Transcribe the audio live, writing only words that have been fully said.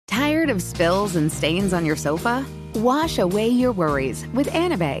of spills and stains on your sofa? Wash away your worries with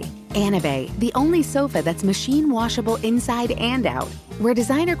Anabei. Anabei, the only sofa that's machine washable inside and out, where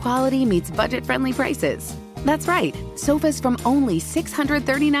designer quality meets budget-friendly prices. That's right, sofas from only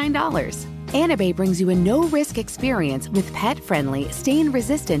 $639. Anabei brings you a no-risk experience with pet-friendly,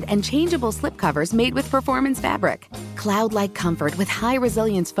 stain-resistant, and changeable slipcovers made with performance fabric, cloud-like comfort with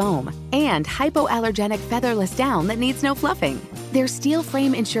high-resilience foam, and hypoallergenic featherless down that needs no fluffing. Their steel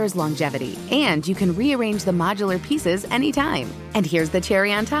frame ensures longevity, and you can rearrange the modular pieces anytime. And here's the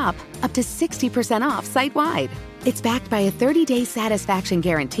cherry on top, up to 60% off site-wide. It's backed by a 30-day satisfaction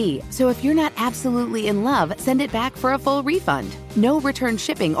guarantee, so if you're not absolutely in love, send it back for a full refund. No return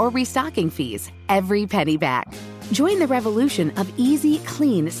shipping or restocking fees. Every penny back. Join the revolution of easy,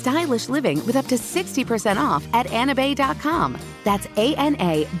 clean, stylish living with up to 60% off at anabei.com. That's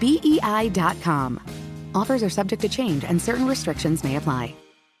ANABEI.com. Offers are subject to change and certain restrictions may apply.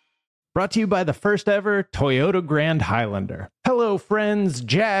 Brought to you by the first ever Toyota Grand Highlander. Hello, friends.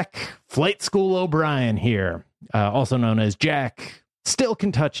 Jack, Flight School O'Brien here. Also known as Jack, still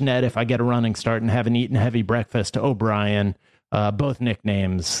can touch net if I get a running start and haven't eaten heavy breakfast. O'Brien, both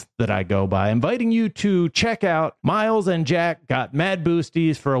nicknames that I go by. Inviting you to check out Miles and Jack Got Mad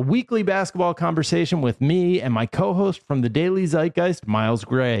Boosties for a weekly basketball conversation with me and my co-host from the Daily Zeitgeist, Miles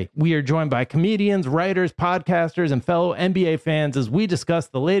Gray. We are joined by comedians, writers, podcasters, and fellow NBA fans as we discuss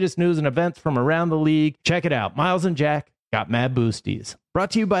the latest news and events from around the league. Check it out. Miles and Jack Got Mad Boosties.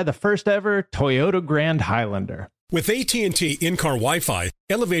 Brought to you by the first ever Toyota Grand Highlander. With AT&T in-car Wi-Fi,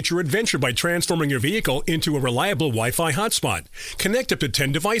 elevate your adventure by transforming your vehicle into a reliable Wi-Fi hotspot. Connect up to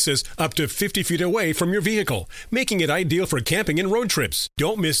 10 devices up to 50 feet away from your vehicle, making it ideal for camping and road trips.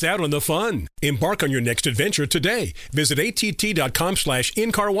 Don't miss out on the fun. Embark on your next adventure today. Visit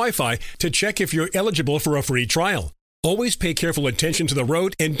att.com/in-car Wi-Fi to check if you're eligible for a free trial. Always pay careful attention to the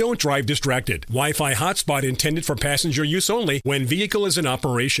road and don't drive distracted. Wi-Fi hotspot intended for passenger use only when vehicle is in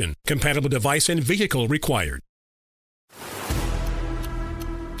operation. Compatible device and vehicle required.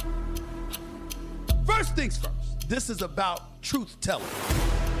 First things first, this is about truth-telling.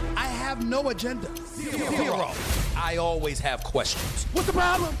 I have no agenda. Zero. I always have questions. What's the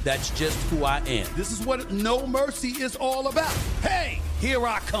problem? That's just who I am. This is what No Mercy is all about. Hey, here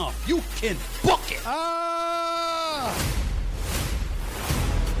I come. You can book it.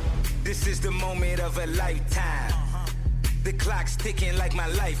 This is the moment of a lifetime. The clock's ticking like my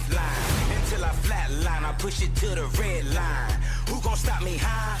lifeline. Until I flatline, I push it to the red line. Who gon' stop me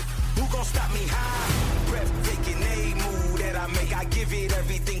high? Who gon' stop me high? Breathtaking a move that I make. I give it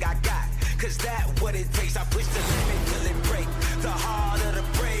everything I got. Cause that what it takes. I push the limit till it break. The heart of the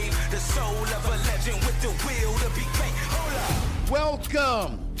brave. The soul of a legend with the will to be great. Hold up.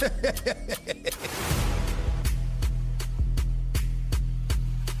 Welcome.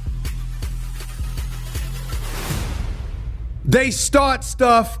 They start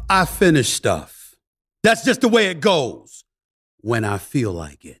stuff, I finish stuff. That's just the way it goes when I feel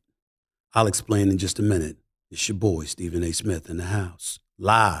like it. I'll explain in just a minute. It's your boy, Stephen A. Smith, in the house,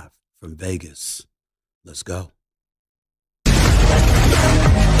 live from Vegas. Let's go.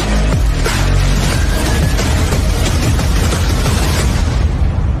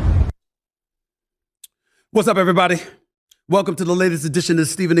 What's up, everybody? Welcome to the latest edition of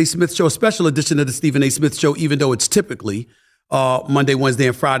the Stephen A. Smith Show, a special edition of the Stephen A. Smith Show, even though it's typically Monday, Wednesday,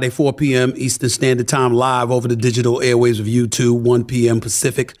 and Friday, 4 p.m. Eastern Standard Time, live over the digital airwaves of YouTube, 1 p.m.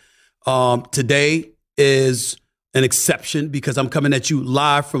 Pacific. Today is an exception because I'm coming at you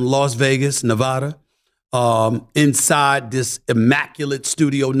live from Las Vegas, Nevada, inside this immaculate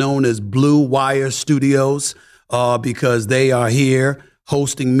studio known as Blue Wire Studios, because they are here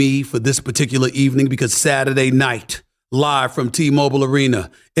hosting me for this particular evening because Saturday night, live from T-Mobile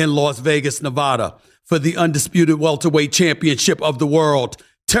Arena in Las Vegas, Nevada, for the undisputed welterweight championship of the world,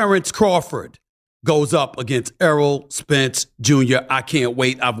 Terrence Crawford goes up against Errol Spence Jr. I can't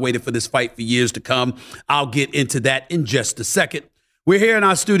wait. I've waited for this fight for years to come. I'll get into that in just a second. We're here in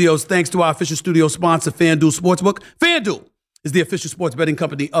our studios thanks to our official studio sponsor, FanDuel Sportsbook. FanDuel is the official sports betting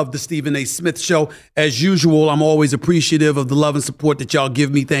company of the Stephen A. Smith Show. As usual, I'm always appreciative of the love and support that y'all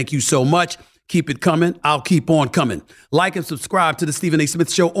give me. Thank you so much. Keep it coming. I'll keep on coming. Like and subscribe to the Stephen A.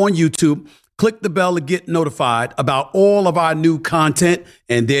 Smith Show on YouTube. Click the bell to get notified about all of our new content.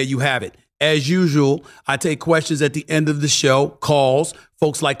 And there you have it. As usual, I take questions at the end of the show, calls.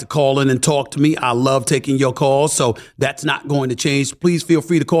 Folks like to call in and talk to me. I love taking your calls, so that's not going to change. Please feel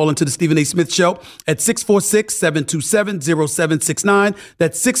free to call into the Stephen A. Smith Show at 646-727-0769.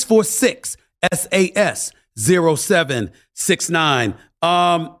 That's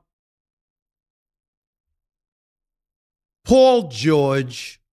 646-SAS-0769. Paul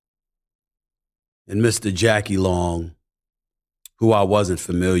George and Mr. Jackie Long, who I wasn't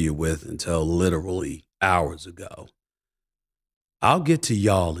familiar with until literally hours ago. I'll get to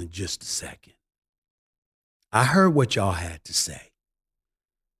y'all in just a second. I heard what y'all had to say.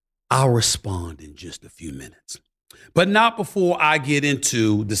 I'll respond in just a few minutes. But not before I get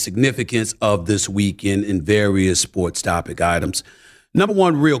into the significance of this weekend in various sports topic items. Number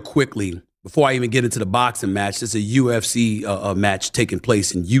one, real quickly, before I even get into the boxing match, there's a UFC match taking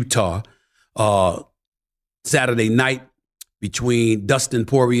place in Utah Saturday night between Dustin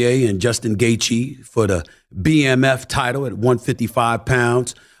Poirier and Justin Gaethje for the BMF title at 155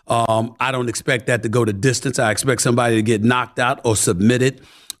 pounds. I don't expect that to go the distance. I expect somebody to get knocked out or submitted.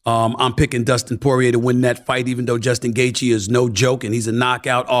 I'm picking Dustin Poirier to win that fight, even though Justin Gaethje is no joke, and he's a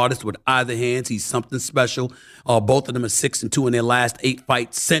knockout artist with either hands. He's something special. Both of them are 6-2 in their last 8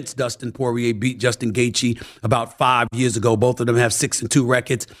 fights since Dustin Poirier beat Justin Gaethje about 5 years ago. Both of them have 6-2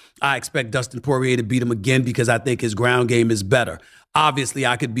 records. I expect Dustin Poirier to beat him again because I think his ground game is better. Obviously,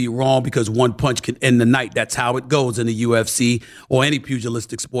 I could be wrong because one punch can end the night. That's how it goes in the UFC or any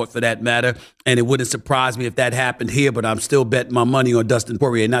pugilistic sport for that matter. And it wouldn't surprise me if that happened here, but I'm still betting my money on Dustin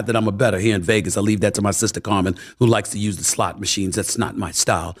Poirier. Not that I'm a bettor here in Vegas. I leave that to my sister Carmen, who likes to use the slot machines. That's not my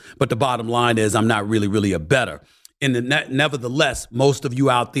style. But the bottom line is I'm not really a bettor. Nevertheless, most of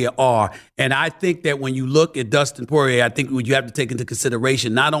you out there are. And I think that when you look at Dustin Poirier, I think what you have to take into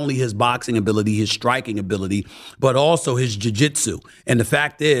consideration, not only his boxing ability, his striking ability, but also his jiu-jitsu. And the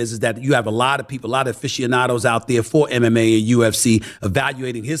fact is that you have a lot of people, a lot of aficionados out there for MMA and UFC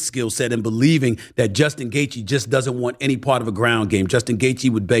evaluating his skill set and believing that Justin Gaethje just doesn't want any part of a ground game. Justin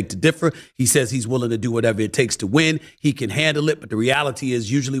Gaethje would beg to differ. He says he's willing to do whatever it takes to win. He can handle it. But the reality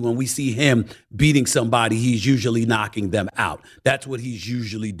is usually when we see him beating somebody, he's usually knocking them out. That's what he's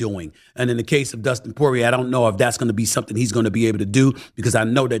usually doing. And in the case of Dustin Poirier, I don't know if that's going to be something he's going to be able to do because I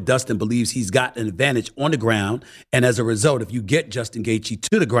know that Dustin believes he's got an advantage on the ground. And as a result, if you get Justin Gaethje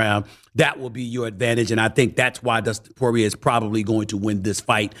to the ground, that will be your advantage. And I think that's why Dustin Poirier is probably going to win this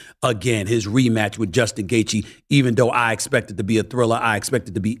fight again, his rematch with Justin Gaethje, even though I expect it to be a thriller. I expect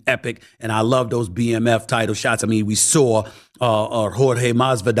it to be epic. And I love those BMF title shots. I mean, we saw Jorge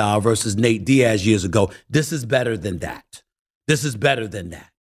Masvidal versus Nate Diaz years ago. This is better than that. This is better than that.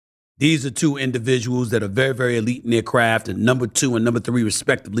 These are two individuals that are very elite in their craft and number 2 and number 3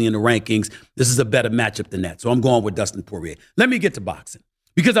 respectively in the rankings. This is a better matchup than that. So I'm going with Dustin Poirier. Let me get to boxing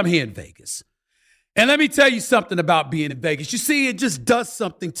because I'm here in Vegas. And let me tell you something about being in Vegas. You see, it just does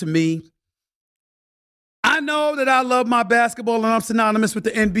something to me. I know that I love my basketball and I'm synonymous with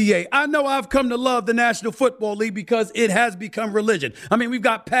the NBA. I know I've come to love the National Football League because it has become religion. I mean, we've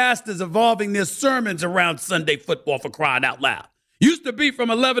got pastors evolving their sermons around Sunday football for crying out loud. Used to be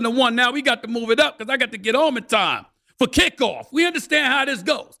from 11 to 1. Now we got to move it up because I got to get home in time for kickoff. We understand how this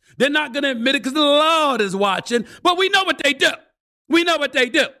goes. They're not going to admit it because the Lord is watching, but we know what they do. We know what they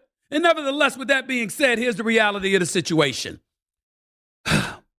do. And nevertheless, with that being said, here's the reality of the situation.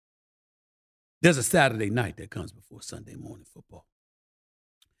 There's a Saturday night that comes before Sunday morning football.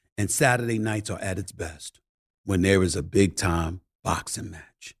 And Saturday nights are at its best when there is a big-time boxing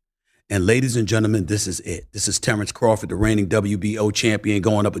match. And ladies and gentlemen, this is it. This is Terrence Crawford, the reigning WBO champion,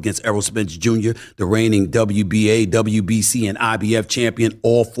 going up against Errol Spence Jr., the reigning WBA, WBC, and IBF champion.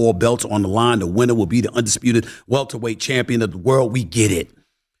 All 4 belts on the line. The winner will be the undisputed welterweight champion of the world. We get it.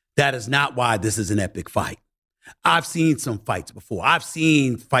 That is not why this is an epic fight. I've seen some fights before. I've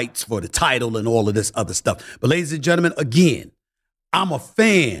seen fights for the title and all of this other stuff. But ladies and gentlemen, again, I'm a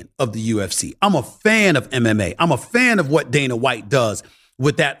fan of the UFC. I'm a fan of MMA. I'm a fan of what Dana White does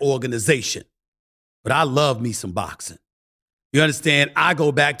with that organization. But I love me some boxing. You understand? I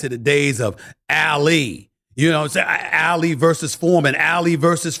go back to the days of Ali. You know, Ali versus Foreman, Ali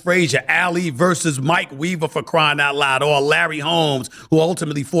versus Frazier, Ali versus Mike Weaver for crying out loud, or Larry Holmes, who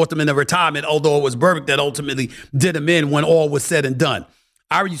ultimately forced him into retirement, although it was Berbick that ultimately did him in when all was said and done.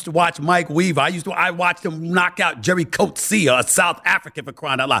 I used to watch Mike Weaver. I watched him knock out Jerry Coetzee, a South African, for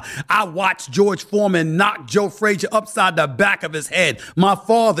crying out loud. I watched George Foreman knock Joe Frazier upside the back of his head. My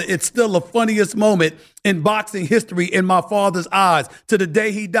father, it's still the funniest moment in boxing history in my father's eyes. To the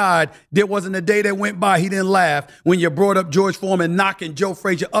day he died, there wasn't a day that went by he didn't laugh when you brought up George Foreman knocking Joe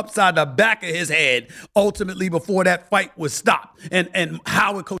Frazier upside the back of his head, ultimately before that fight was stopped. And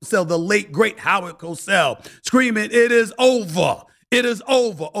Howard Cosell, the late, great Howard Cosell, screaming, "It is over. It is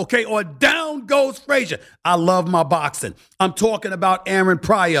over," okay? Or down goes Frazier. I love my boxing. I'm talking about Aaron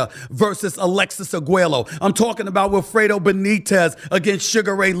Pryor versus Alexis Aguero. I'm talking about Wilfredo Benitez against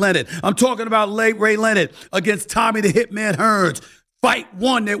Sugar Ray Leonard. I'm talking about late Ray Leonard against Tommy the Hitman Hearns. Fight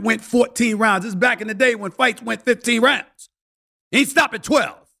 1 that went 14 rounds. This is back in the day when fights went 15 rounds. He ain't stopped at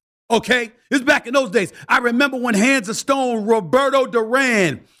 12. Okay? It's back in those days. I remember when Hands of Stone, Roberto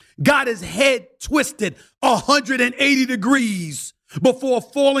Duran, got his head twisted 180 degrees before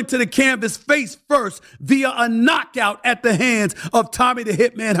falling to the canvas face first via a knockout at the hands of Tommy the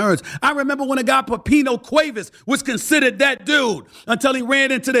Hitman Hearns. I remember when a guy, Pepino Cuevas, was considered that dude until he ran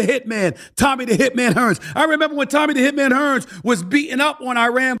into the Hitman, Tommy the Hitman Hearns. I remember when Tommy the Hitman Hearns was beating up on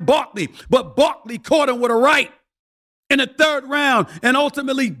Iran Barkley, but Barkley caught him with a right in the third round and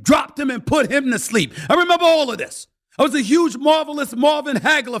ultimately dropped him and put him to sleep. I remember all of this. I was a huge Marvelous Marvin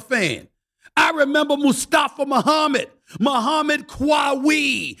Hagler fan. I remember Mustafa Muhammad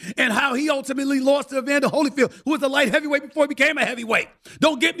Qawi, and how he ultimately lost to Evander Holyfield, who was a light heavyweight before he became a heavyweight.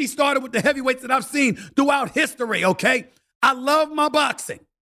 Don't get me started with the heavyweights that I've seen throughout history, okay? I love my boxing.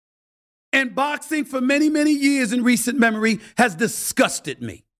 And boxing for many, many years in recent memory has disgusted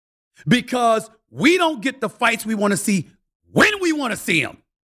me because we don't get the fights we want to see when we want to see them.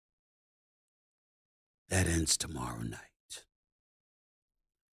 That ends tomorrow night.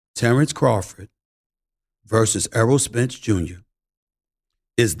 Terrence Crawford versus Errol Spence Jr.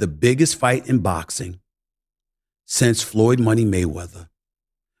 is the biggest fight in boxing since Floyd Money Mayweather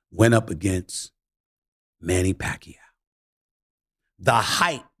went up against Manny Pacquiao. The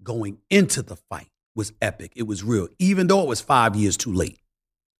hype going into the fight was epic. It was real, even though it was 5 years too late,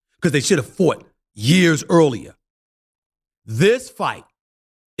 because they should have fought years earlier. This fight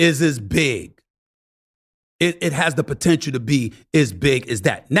is as big. It has the potential to be as big as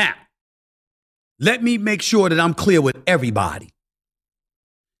that. Now, let me make sure that I'm clear with everybody.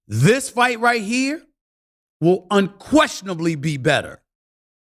 This fight right here will unquestionably be better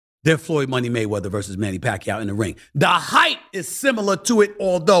than Floyd Money Mayweather versus Manny Pacquiao in the ring. The hype is similar to it,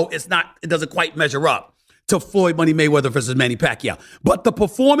 although it doesn't quite measure up to Floyd Money Mayweather versus Manny Pacquiao. But the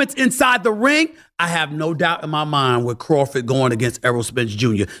performance inside the ring, I have no doubt in my mind with Crawford going against Errol Spence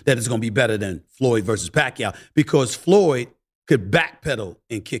Jr. that it's going to be better than Floyd versus Pacquiao, because Floyd could backpedal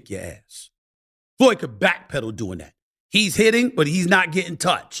and kick your ass. Floyd could backpedal doing that. He's hitting, but he's not getting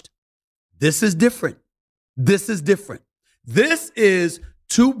touched. This is different. This is different. This is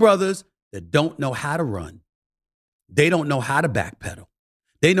two brothers that don't know how to run. They don't know how to backpedal.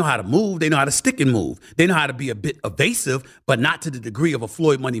 They know how to move. They know how to stick and move. They know how to be a bit evasive, but not to the degree of a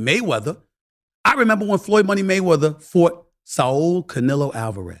Floyd Money Mayweather. I remember when Floyd Money Mayweather fought Saul Canelo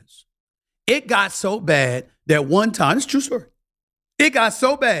Alvarez. It got so bad that one time, it's a true story. It got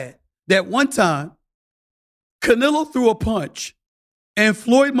so bad that one time, Canelo threw a punch and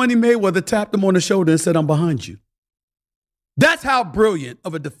Floyd Money Mayweather tapped him on the shoulder and said, "I'm behind you." That's how brilliant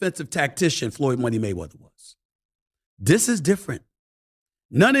of a defensive tactician Floyd Money Mayweather was. This is different.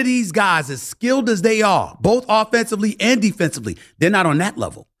 None of these guys, as skilled as they are, both offensively and defensively, they're not on that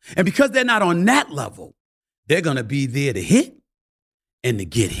level. And because they're not on that level, they're going to be there to hit and to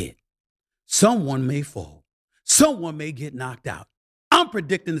get hit. Someone may fall. Someone may get knocked out. I'm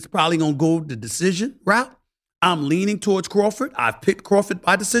predicting it's probably going to go the decision route. I'm leaning towards Crawford. I've picked Crawford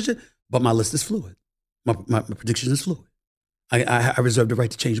by decision, but my list is fluid. My prediction is fluid. I reserve the right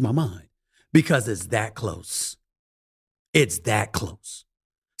to change my mind because it's that close. It's that close.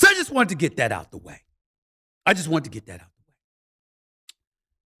 So I just wanted to get that out the way.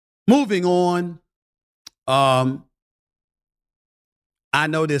 Moving on. I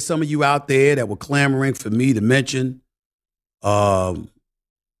know there's some of you out there that were clamoring for me to mention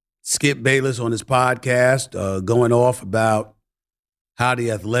Skip Bayless on his podcast, going off about how The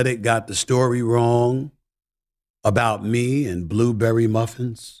Athletic got the story wrong about me and blueberry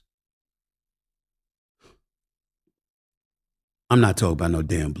muffins. I'm not talking about no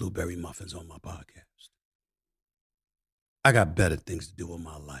damn blueberry muffins on my podcast. I got better things to do with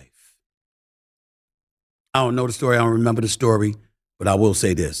my life. I don't know the story. I don't remember the story, but I will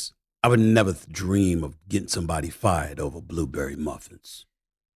say this. I would never dream of getting somebody fired over blueberry muffins.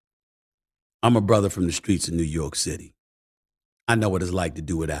 I'm a brother from the streets of New York City. I know what it's like to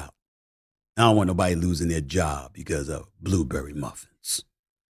do it out. I don't want nobody losing their job because of blueberry muffins.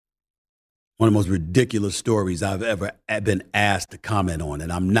 One of the most ridiculous stories I've ever been asked to comment on,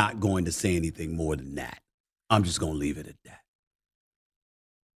 and I'm not going to say anything more than that. I'm just going to leave it at that.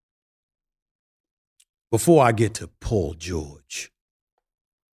 Before I get to Paul George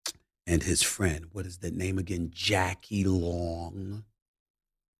and his friend, what is that name again? Jackie Long.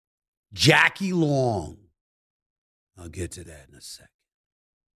 Jackie Long. I'll get to that in a second,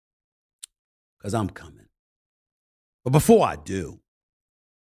 because I'm coming. But before I do,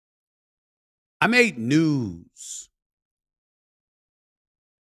 I made news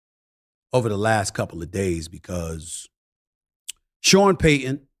over the last couple of days because Sean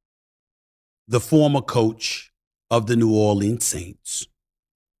Payton, the former coach of the New Orleans Saints,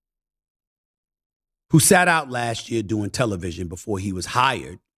 who sat out last year doing television before he was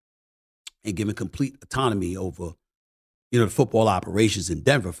hired and given complete autonomy over, the football operations in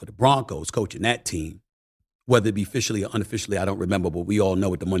Denver for the Broncos, coaching that team. Whether it be officially or unofficially, I don't remember, but we all know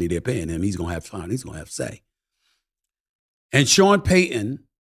what the money they're paying him. He's going to have fun. He's going to have say. And Sean Payton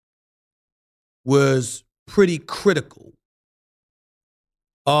was pretty critical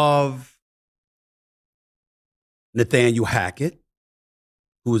of Nathaniel Hackett,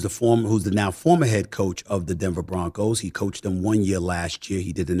 who's the now former head coach of the Denver Broncos. He coached them 1 year last year.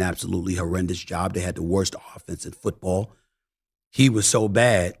 He did an absolutely horrendous job. They had the worst offense in football. He was so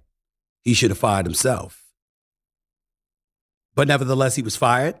bad, he should have fired himself. But nevertheless, he was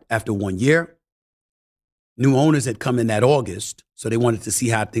fired after 1 year. New owners had come in that August, so they wanted to see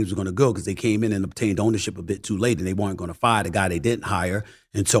how things were going to go because they came in and obtained ownership a bit too late, and they weren't going to fire the guy they didn't hire.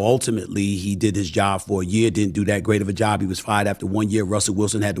 And so ultimately, he did his job for a year, didn't do that great of a job. He was fired after 1 year. Russell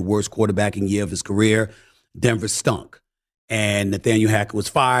Wilson had the worst quarterbacking year of his career. Denver stunk. And Nathaniel Hackett was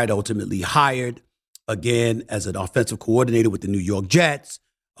fired, ultimately hired again as an offensive coordinator with the New York Jets,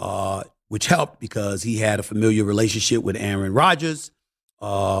 which helped because he had a familiar relationship with Aaron Rodgers.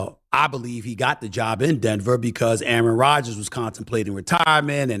 I believe he got the job in Denver because Aaron Rodgers was contemplating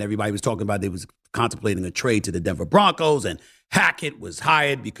retirement and everybody was talking about they was contemplating a trade to the Denver Broncos, and Hackett was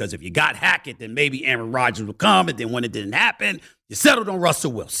hired because if you got Hackett, then maybe Aaron Rodgers would come, and then when it didn't happen, you settled on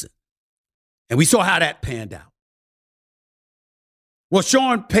Russell Wilson. And we saw how that panned out. Well,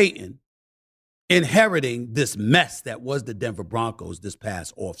 Sean Payton, inheriting this mess that was the Denver Broncos this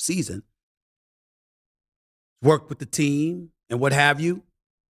past offseason, worked with the team and what have you.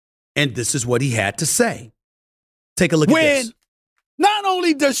 And this is what he had to say. Take a look at this. Not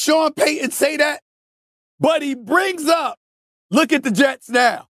only does Sean Payton say that, but he brings up, look at the Jets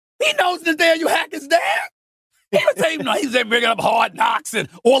now. He knows Nathaniel Hackett's there. He was saying, he's bringing up Hard Knocks and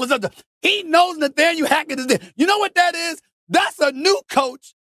all this other. He knows Nathaniel Hackett is there. You know what that is? That's a new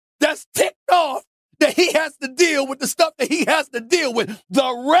coach that's ticked off that he has to deal with the stuff that he has to deal with.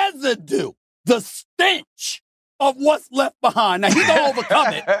 The residue, the stench of what's left behind. Now, he's going to overcome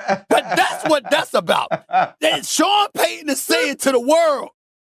it, but that's what that's about. And Sean Payton is saying to the world,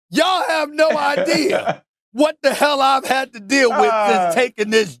 y'all have no idea what the hell I've had to deal with since taking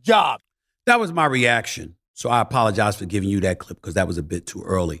this job. That was my reaction. So I apologize for giving you that clip because that was a bit too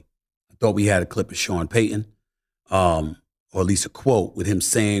early. I thought we had a clip of Sean Payton, or at least a quote with him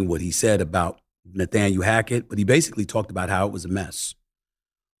saying what he said about Nathaniel Hackett, but he basically talked about how it was a mess.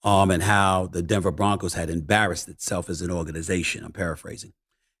 And how the Denver Broncos had embarrassed itself as an organization. I'm paraphrasing.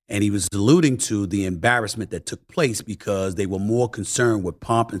 And he was alluding to the embarrassment that took place because they were more concerned with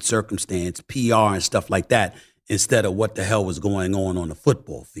pomp and circumstance, PR and stuff like that, instead of what the hell was going on the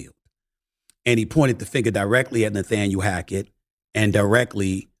football field. And he pointed the finger directly at Nathaniel Hackett and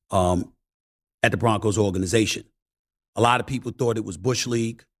directly at the Broncos organization. A lot of people thought it was Bush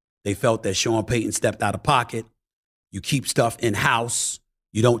League. They felt that Sean Payton stepped out of pocket. You keep stuff in-house.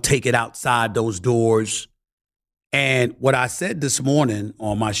 You don't take it outside those doors. And what I said this morning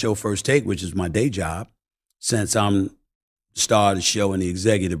on my show First Take, which is my day job, since I'm the star of the show and the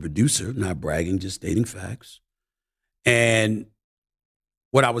executive producer, not bragging, just stating facts. And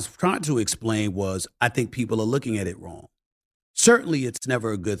what I was trying to explain was I think people are looking at it wrong. Certainly it's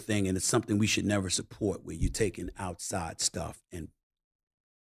never a good thing, and it's something we should never support where you're taking outside stuff and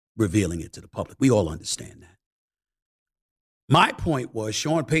revealing it to the public. We all understand that. My point was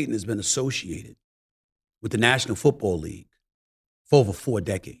Sean Payton has been associated with the National Football League for over 4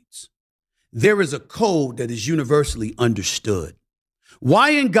 decades. There is a code that is universally understood.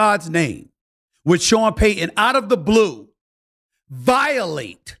 Why in God's name would Sean Payton, out of the blue,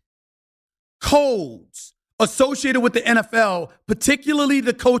 violate codes associated with the NFL, particularly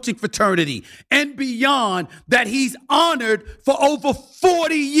the coaching fraternity, and beyond that he's honored for over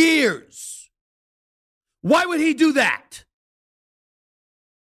 40 years? Why would he do that?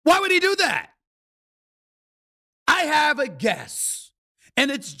 Why would he do that? I have a guess,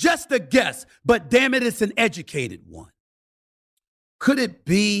 and it's just a guess, but damn it, it's an educated one. Could it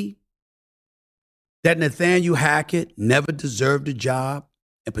be that Nathaniel Hackett never deserved a job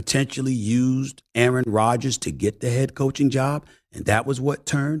and potentially used Aaron Rodgers to get the head coaching job, and that was what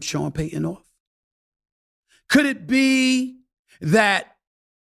turned Sean Payton off? Could it be that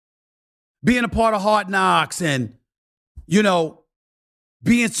being a part of Hard Knocks and,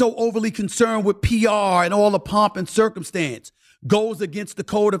 being so overly concerned with PR and all the pomp and circumstance goes against the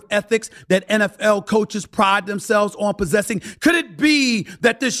code of ethics that NFL coaches pride themselves on possessing? Could it be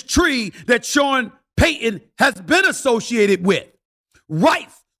that this tree that Sean Payton has been associated with,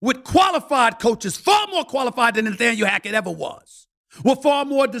 rife with qualified coaches, far more qualified than Nathaniel Hackett ever was, were far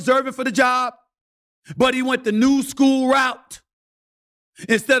more deserving for the job? but he went the new school route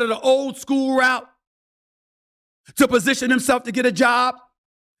instead of the old school route to position himself to get a job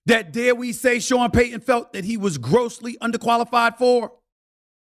that, dare we say, Sean Payton felt that he was grossly underqualified for?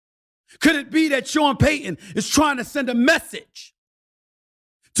 Could it be that Sean Payton is trying to send a message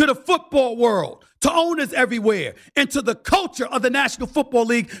to the football world, to owners everywhere, and to the culture of the National Football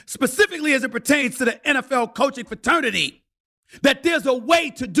League, specifically as it pertains to the NFL coaching fraternity, that there's a way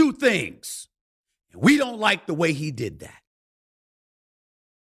to do things? And we don't like the way he did that.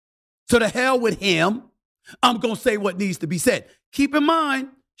 So to hell with him, I'm going to say what needs to be said. Keep in mind,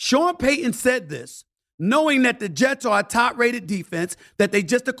 Sean Payton said this, knowing that the Jets are a top-rated defense, that they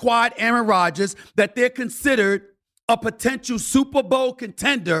just acquired Aaron Rodgers, that they're considered a potential Super Bowl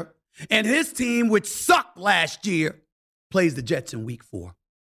contender, and his team, which sucked last year, plays the Jets in week 4.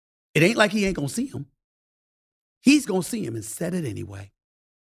 It ain't like he ain't going to see him. He's going to see him and said it anyway.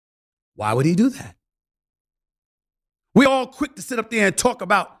 Why would he do that? We're all quick to sit up there and talk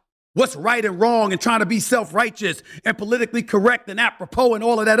about what's right and wrong and trying to be self-righteous and politically correct and apropos and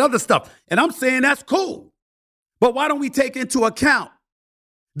all of that other stuff. And I'm saying that's cool. But why don't we take into account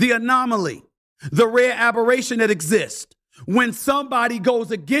the anomaly, the rare aberration that exists when somebody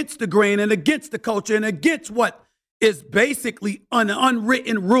goes against the grain and against the culture and against what is basically an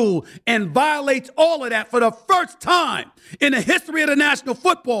unwritten rule and violates all of that for the first time in the history of the National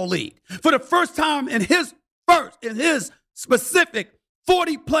Football League, for the first time in his specific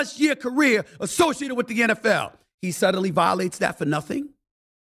 40-plus year career associated with the NFL. He suddenly violates that for nothing?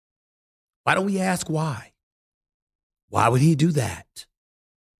 Why don't we ask why? Why would he do that?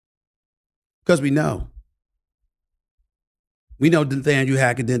 Because we know. We know Nathaniel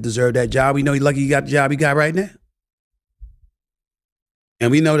Hackett didn't deserve that job. We know he's lucky he got the job he got right now.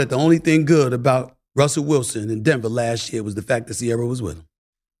 And we know that the only thing good about Russell Wilson in Denver last year was the fact that Sierra was with him.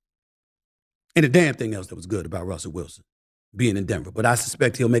 And the damn thing else that was good about Russell Wilson being in Denver. But I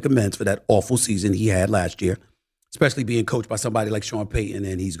suspect he'll make amends for that awful season he had last year, especially being coached by somebody like Sean Payton,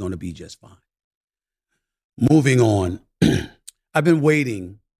 and he's going to be just fine. Moving on, I've been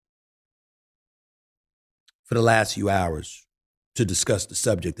waiting for the last few hours to discuss the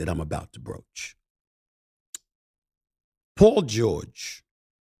subject that I'm about to broach. Paul George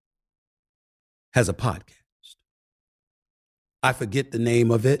has a podcast. I forget the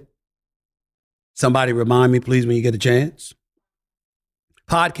name of it. Somebody remind me, please, when you get a chance.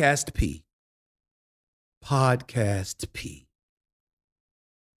 Podcast P. Podcast P.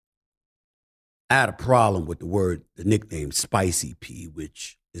 I had a problem with the nickname Spicy P,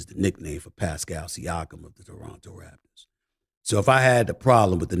 which is the nickname for Pascal Siakam of the Toronto Raptors. So if I had a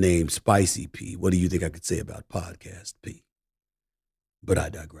problem with the name Spicy P, what do you think I could say about Podcast P? But I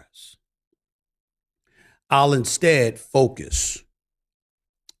digress. I'll instead focus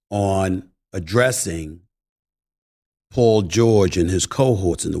on addressing Paul George and his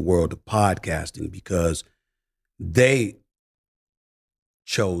cohorts in the world of podcasting because they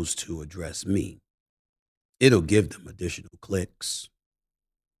chose to address me. It'll give them additional clicks.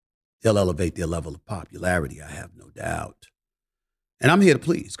 They'll elevate their level of popularity, I have no doubt. And I'm here to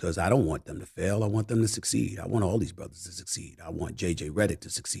please because I don't want them to fail. I want them to succeed. I want all these brothers to succeed. I want J.J. Redick to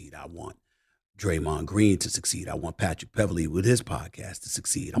succeed. I want Draymond Green to succeed. I want Patrick Beverley with his podcast to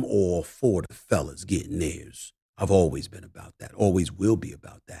succeed. I'm all for the fellas getting theirs. I've always been about that, always will be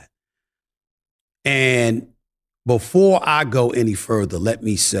about that. And before I go any further, let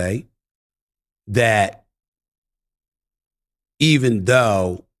me say that even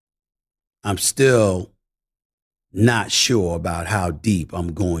though I'm still not sure about how deep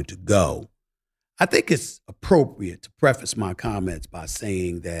I'm going to go, I think it's appropriate to preface my comments by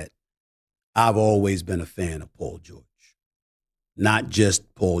saying that I've always been a fan of Paul George. Not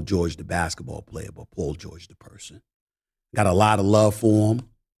just Paul George, the basketball player, but Paul George, the person. Got a lot of love for him.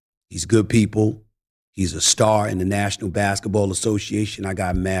 He's good people. He's a star in the National Basketball Association. I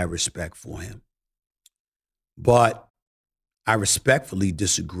got mad respect for him. But I respectfully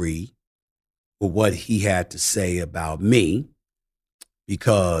disagree with what he had to say about me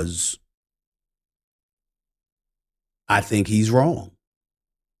because I think he's wrong.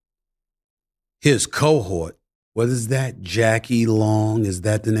 His cohort, what is that? Jackie Long, is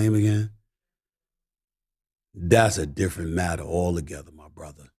that the name again? That's a different matter altogether, my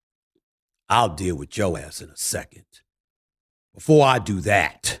brother. I'll deal with your ass in a second. Before I do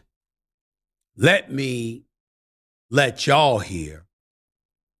that, let me let y'all hear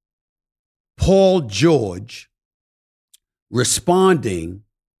Paul George responding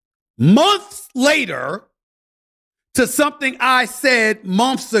months later to something I said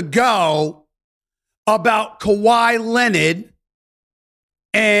months ago about Kawhi Leonard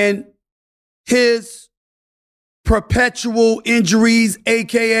and his perpetual injuries,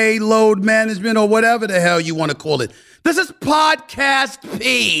 AKA load management, or whatever the hell you want to call it. This is Podcast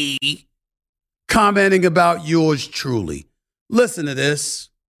P commenting about yours truly. Listen to this.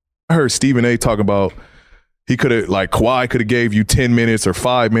 I heard Stephen A talk about he could have, like, Kawhi could have gave you 10 minutes or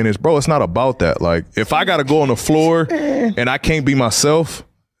 5 minutes. Bro, it's not about that. Like, if I got to go on the floor and I can't be myself,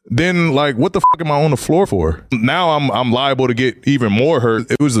 then, like, what the fuck am I on the floor for? Now I'm liable to get even more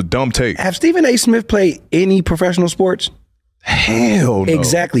hurt. It was a dumb take. Have Stephen A. Smith played any professional sports? Hell no.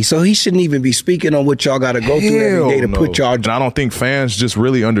 Exactly. So he shouldn't even be speaking on what y'all got to go through every day to put y'all. And I don't think fans just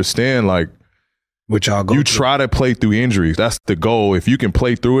really understand, like, what y'all go you through. try to play through injuries. That's the goal. If you can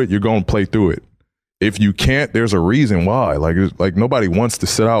play through it, you're going to play through it. If you can't, there's a reason why. Like nobody wants to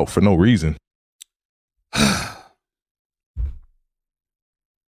sit out for no reason.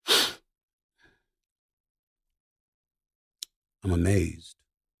 I'm amazed.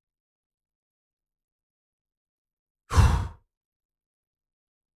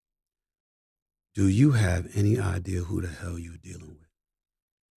 Do you have any idea who the hell you're dealing with?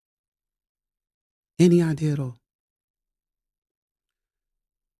 Any idea at all?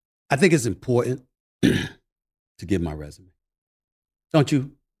 I think it's important to give my resume. Don't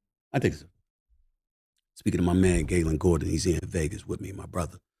you? I think so. Speaking of my man, Galen Gordon, he's here in Vegas with me, my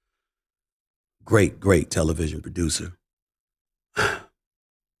brother. Great television producer.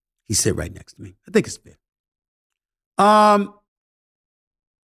 He sit right next to me. I think it's fair. Paul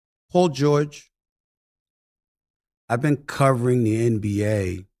George. I've been covering the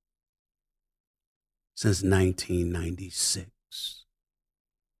NBA since 1996.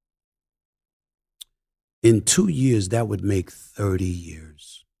 In 2 years, that would make 30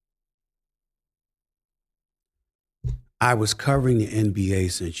 years. I was covering the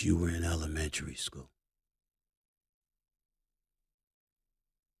NBA since you were in elementary school.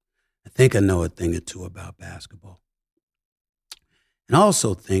 I think I know a thing or two about basketball. And I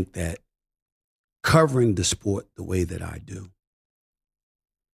also think that covering the sport the way that I do,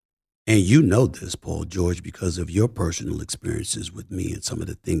 and you know this, Paul George, because of your personal experiences with me and some of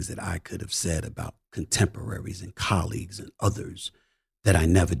the things that I could have said about contemporaries and colleagues and others that I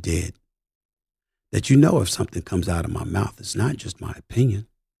never did, that you know if something comes out of my mouth, it's not just my opinion.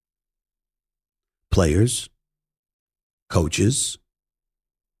 Players, coaches,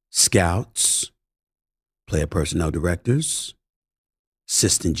 scouts, player personnel directors,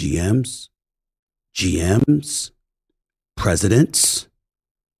 assistant GMs, GMs, presidents,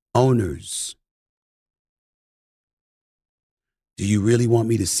 owners. Do you really want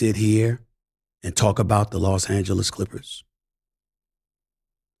me to sit here and talk about the Los Angeles Clippers?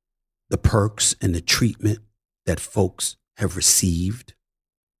 The perks and the treatment that folks have received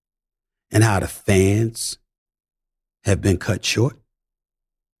and how the fans have been cut short?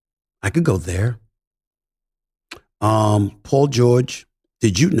 I could go there. Paul George,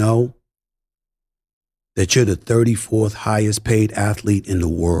 did you know that you're the 34th highest paid athlete in the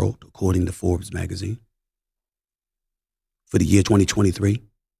world, according to Forbes magazine, for the year 2023?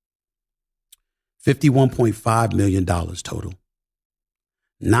 $51.5 million total.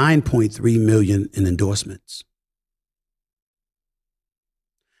 $9.3 million in endorsements.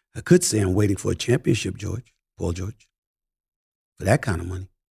 I could say I'm waiting for a championship, Paul George, for that kind of money.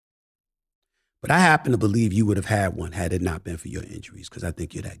 But I happen to believe you would have had one had it not been for your injuries, because I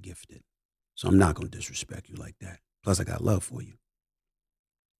think you're that gifted. So I'm not going to disrespect you like that. Plus, I got love for you.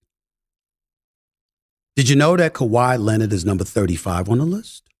 Did you know that Kawhi Leonard is number 35 on the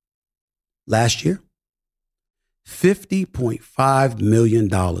list? Last year, $50.5 million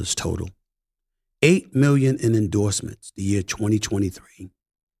total. $8 million in endorsements the year 2023.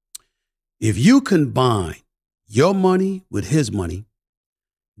 If you combine your money with his money,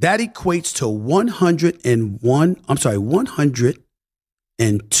 that equates to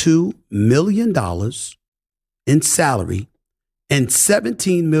 $102 million in salary and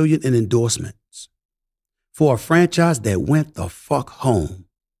 $17 million in endorsements for a franchise that went the fuck home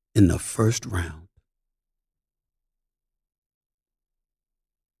in the first round.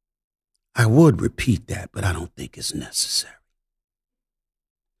 I would repeat that, but I don't think it's necessary.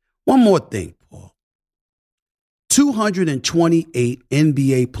 One more thing, Paul. 228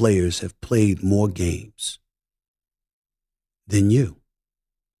 NBA players have played more games than you.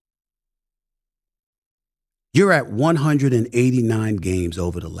 You're at 189 games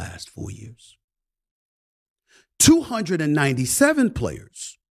over the last 4 years. 297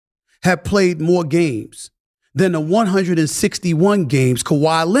 players have played more games than the 161 games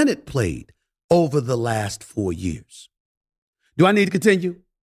Kawhi Leonard played over the last 4 years. Do I need to continue?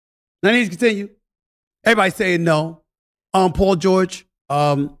 I need to continue? Everybody saying no. Paul George,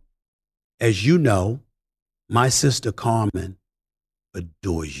 as you know, my sister Carmen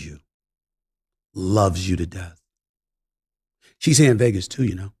adores you, loves you to death. She's here in Vegas too,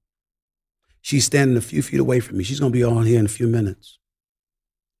 you know. She's standing a few feet away from me. She's going to be on here in a few minutes.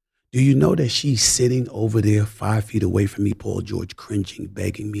 Do you know that she's sitting over there 5 feet away from me, Paul George, cringing,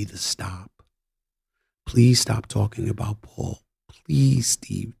 begging me to stop? Please stop talking about Paul. Please,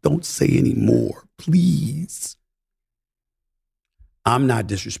 Steve, don't say any more. Please. I'm not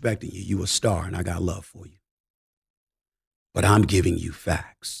disrespecting you. You a star, and I got love for you. But I'm giving you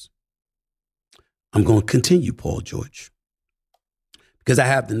facts. I'm going to continue, Paul George, because I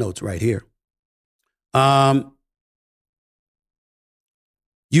have the notes right here.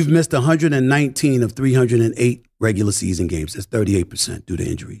 You've missed 119 of 308 regular season games. That's 38% due to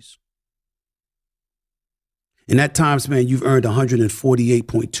injuries. In that time span, you've earned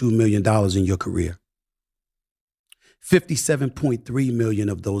 $148.2 million in your career. $57.3 million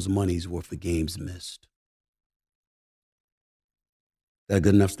of those monies were for games missed. That a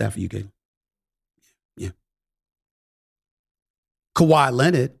good enough stat for you, Galen? Yeah. Kawhi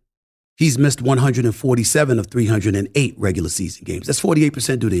Leonard, he's missed 147 of 308 regular season games. That's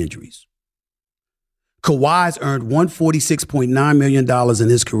 48% due to injuries. Kawhi's earned $146.9 million in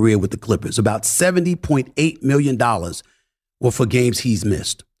his career with the Clippers. About $70.8 million were for games he's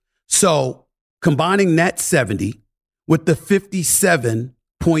missed. So combining that 70 with the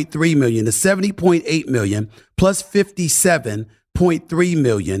 $57.3 million, the $70.8 million plus $57.3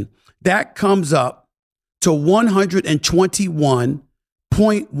 million, that comes up to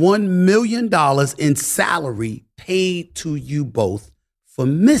 $121.1 million in salary paid to you both for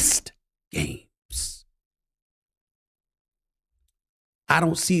missed games. I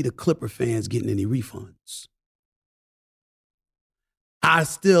don't see the Clipper fans getting any refunds. I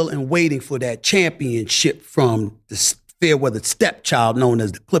still am waiting for that championship from the fair-weather stepchild known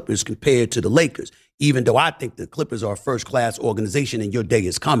as the Clippers compared to the Lakers, even though I think the Clippers are a first-class organization and your day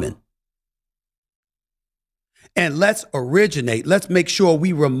is coming. And let's make sure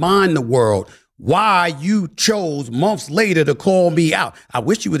we remind the world why you chose months later to call me out. I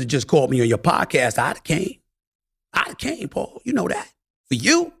wish you would have just called me on your podcast. I'd have came, Paul. You know that. For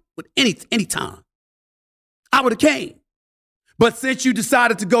you, with any time, I would have came. But since you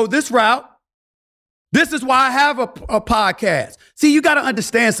decided to go this route, this is why I have a podcast. See, you got to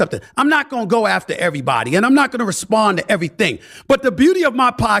understand something. I'm not going to go after everybody, and I'm not going to respond to everything. But the beauty of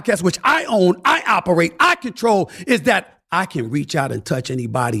my podcast, which I own, I operate, I control, is that I can reach out and touch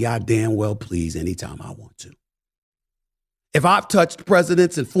anybody I damn well please anytime I want to. If I've touched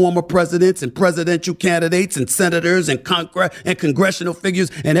presidents and former presidents and presidential candidates and senators and congressional figures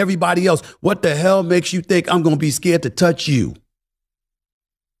and everybody else, what the hell makes you think I'm going to be scared to touch you?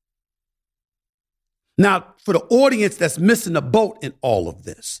 Now, for the audience that's missing the boat in all of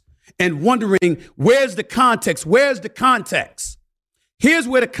this and wondering, where's the context? Here's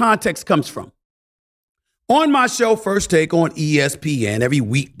where the context comes from. On my show, First Take on ESPN, every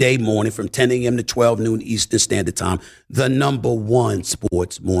weekday morning from 10 a.m. to 12 noon Eastern Standard Time, the #1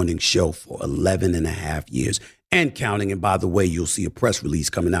 sports morning show for 11 and a half years and counting. And by the way, you'll see a press release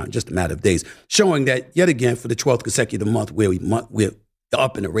coming out in just a matter of days showing that, yet again, for the 12th consecutive month, we're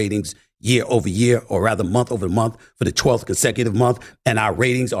up in the ratings year over year, or rather month over month for the 12th consecutive month. And our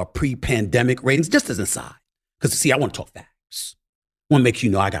ratings are pre-pandemic ratings, just as an aside. Because, see, I want to talk facts. I want to make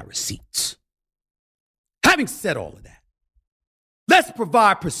you know I got receipts. Having said all of that, let's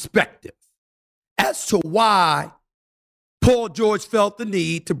provide perspective as to why Paul George felt the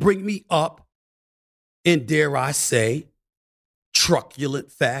need to bring me up in, dare I say,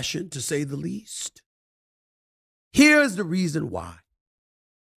 truculent fashion, to say the least. Here's the reason why.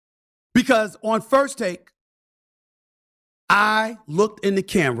 Because on First Take, I looked in the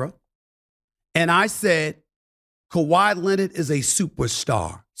camera and I said, Kawhi Leonard is a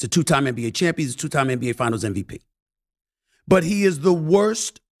superstar. He's a two-time NBA champion. He's a two-time NBA Finals MVP. But he is the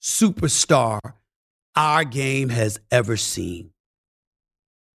worst superstar our game has ever seen.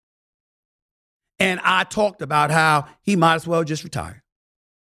 And I talked about how he might as well just retire.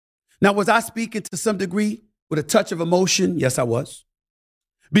 Now, was I speaking to some degree with a touch of emotion? Yes, I was.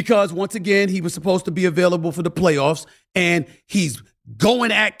 Because once again, he was supposed to be available for the playoffs, and he's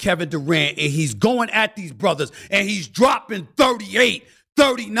going at Kevin Durant, and he's going at these brothers, and he's dropping 38,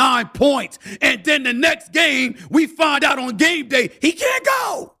 39 points. And then the next game, we find out on game day, he can't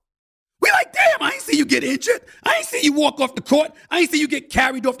go. We like, damn, I ain't see you get injured. I ain't see you walk off the court. I ain't see you get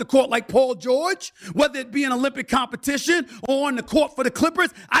carried off the court like Paul George, whether it be an Olympic competition or on the court for the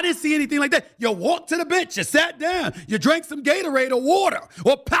Clippers. I didn't see anything like that. You walked to the bench, you sat down, you drank some Gatorade or water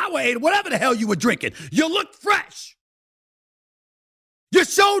or Powerade, whatever the hell you were drinking. You looked fresh. You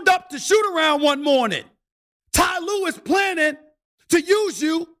showed up to shoot around one morning. Ty Lue is planning to use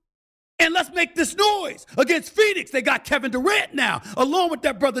you, and let's make this noise against Phoenix. They got Kevin Durant now, along with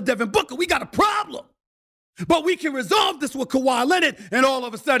that brother Devin Booker. We got a problem. But we can resolve this with Kawhi Leonard, and all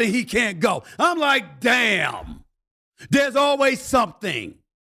of a sudden he can't go. I'm like, damn. There's always something.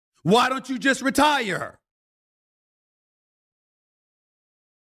 Why don't you just retire?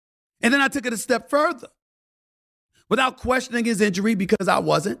 And then I took it a step further. Without questioning his injury, because I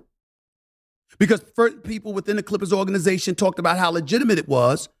wasn't. Because people within the Clippers organization talked about how legitimate it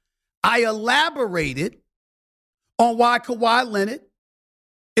was. I elaborated on why Kawhi Leonard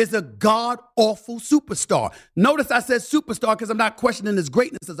is a god-awful superstar. Notice I said superstar because I'm not questioning his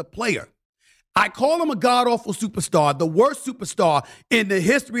greatness as a player. I call him a god-awful superstar, the worst superstar in the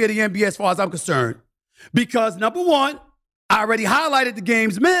history of the NBA as far as I'm concerned. Because, number one, I already highlighted the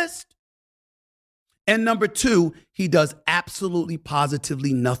games missed. And number two, he does absolutely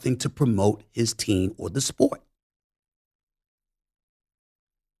positively nothing to promote his team or the sport.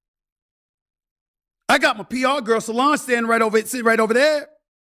 I got my PR girl, Solange, sitting right over there.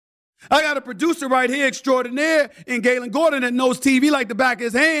 I got a producer right here, extraordinaire, in Galen Gordon that knows TV like the back of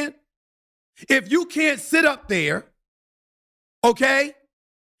his hand. If you can't sit up there, okay,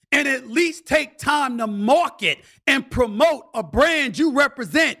 and at least take time to market and promote a brand you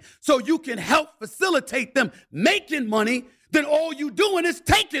represent so you can help facilitate them making money, then all you doing is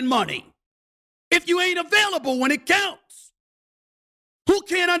taking money. If you ain't available when it counts. Who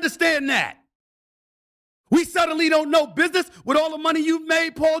can't understand that? We suddenly don't know business with all the money you've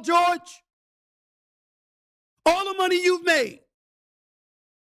made, Paul George. All the money you've made.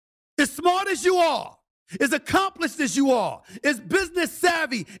 As smart as you are, as accomplished as you are, as business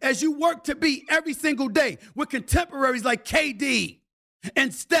savvy as you work to be every single day with contemporaries like KD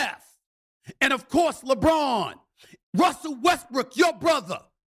and Steph, and of course LeBron, Russell Westbrook, your brother,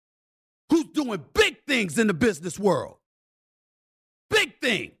 who's doing big things in the business world. Big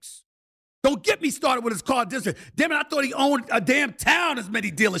things. Don't get me started with his car dealership. Damn it, I thought he owned a damn town as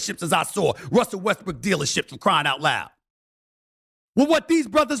many dealerships as I saw. Russell Westbrook dealerships, for crying out loud. Well, what these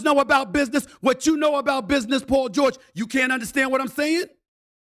brothers know about business, what you know about business, Paul George, you can't understand what I'm saying?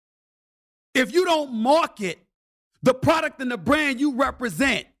 If you don't market the product and the brand you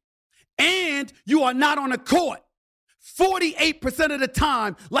represent, and you are not on the court 48% of the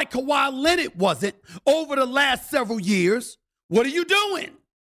time, like Kawhi Leonard wasn't over the last several years, what are you doing?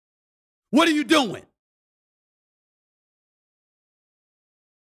 What are you doing?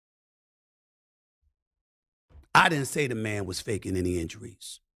 I didn't say the man was faking any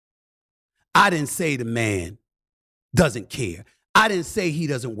injuries. I didn't say the man doesn't care. I didn't say he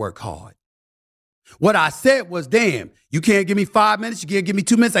doesn't work hard. What I said was, damn, you can't give me 5 minutes, you can't give me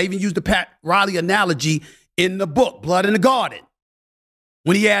 2 minutes. I even used the Pat Riley analogy in the book, Blood in the Garden,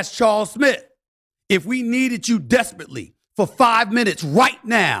 when he asked Charles Smith, if we needed you desperately for 5 minutes right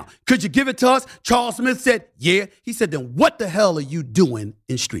now, could you give it to us? Charles Smith said, yeah. He said, then what the hell are you doing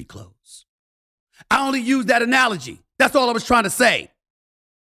in street clothes? I only used that analogy. That's all I was trying to say.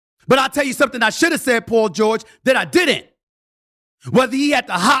 But I'll tell you something I should have said, Paul George, that I didn't. Whether he had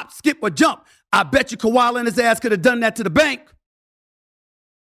to hop, skip, or jump, I bet you Kawhi Leonard's ass could have done that to the bank.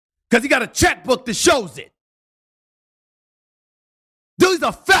 Because he got a checkbook that shows it. These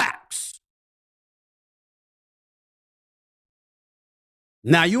are facts.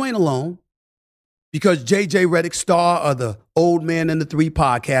 Now, you ain't alone, because JJ Redick, star of the Old Man and the Three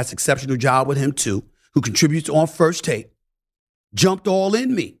podcast, exceptional job with him too, who contributes on First Take, jumped all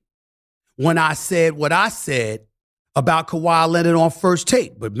in me when I said what I said about Kawhi Leonard on First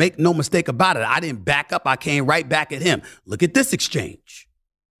Take. But make no mistake about it, I didn't back up. I came right back at him. Look at this exchange.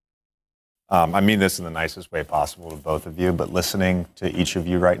 I mean this in the nicest way possible to both of you, but listening to each of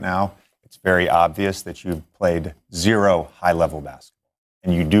you right now, it's very obvious that you've played zero high-level basketball,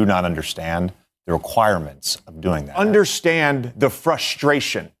 and you do not understand the requirements of doing that. Understand the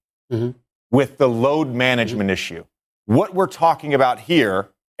frustration with the load management issue. What we're talking about here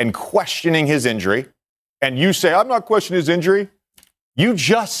and questioning his injury, and you say, I'm not questioning his injury. You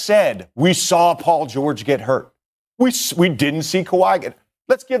just said we saw Paul George get hurt. We didn't see Kawhi get hurt.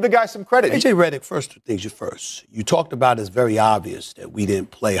 Let's give the guy some credit. AJ Redick, first things first. You talked about it's very obvious that we didn't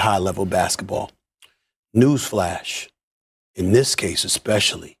play high-level basketball. Newsflash, in this case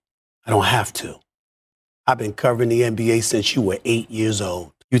especially, I don't have to. I've been covering the NBA since you were 8 years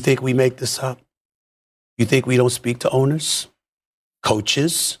old. You think we make this up? You think we don't speak to owners,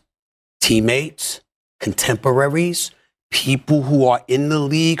 coaches, teammates, contemporaries, people who are in the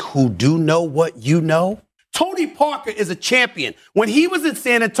league who do know what you know? Tony Parker is a champion. When he was in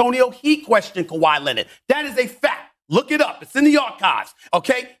San Antonio, he questioned Kawhi Leonard. That is a fact. Look it up. It's in the archives,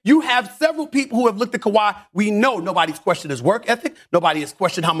 okay? You have several people who have looked at Kawhi. We know nobody's questioned his work ethic. Nobody has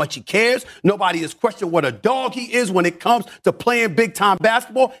questioned how much he cares. Nobody has questioned what a dog he is when it comes to playing big-time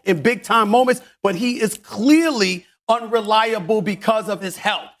basketball in big-time moments. But he is clearly unreliable because of his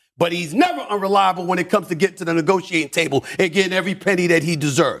health. But he's never unreliable when it comes to getting to the negotiating table and getting every penny that he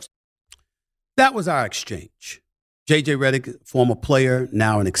deserves. That was our exchange. J.J. Redick, former player,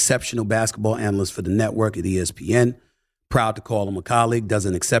 now an exceptional basketball analyst for the network at ESPN. Proud to call him a colleague, does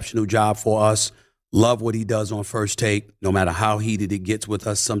an exceptional job for us. Love what he does on First Take, no matter how heated it gets with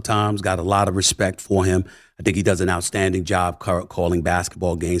us sometimes. Got a lot of respect for him. I think he does an outstanding job calling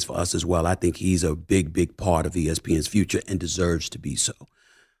basketball games for us as well. I think he's a big, big part of ESPN's future and deserves to be so.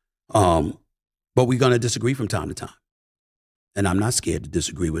 But we're going to disagree from time to time. And I'm not scared to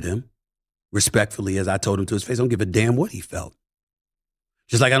disagree with him. Respectfully, as I told him to his face, I don't give a damn what he felt.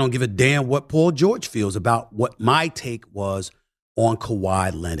 Just like I don't give a damn what Paul George feels about what my take was on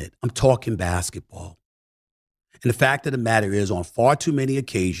Kawhi Leonard. I'm talking basketball. And the fact of the matter is, on far too many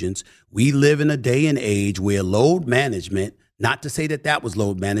occasions, we live in a day and age where load management, not to say that that was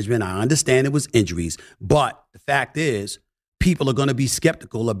load management, I understand it was injuries, but the fact is, people are going to be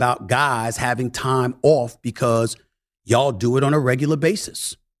skeptical about guys having time off because y'all do it on a regular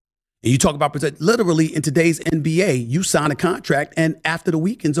basis. And you talk about literally in today's NBA, you sign a contract, and after the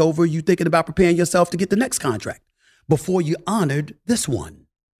weekend's over, you're thinking about preparing yourself to get the next contract before you honored this one.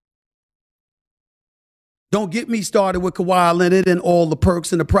 Don't get me started with Kawhi Leonard and all the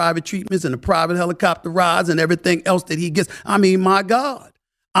perks and the private treatments and the private helicopter rides and everything else that he gets. I mean, my God,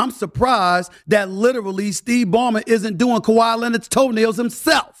 I'm surprised that literally Steve Ballmer isn't doing Kawhi Leonard's toenails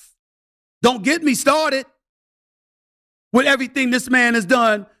himself. Don't get me started with everything this man has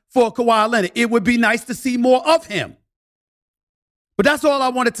done for Kawhi Leonard. It would be nice to see more of him. But that's all I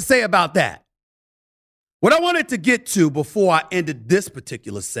wanted to say about that. What I wanted to get to before I ended this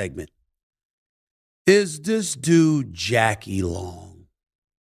particular segment is this dude, Jackie Long.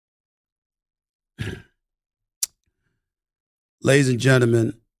 Ladies and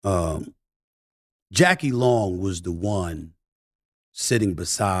gentlemen, Jackie Long was the one sitting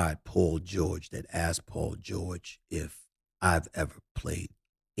beside Paul George that asked Paul George if I've ever played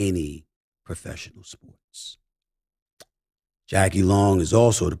any professional sports. Jackie Long is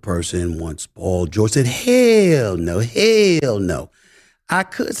also the person once Paul George said, hell no. I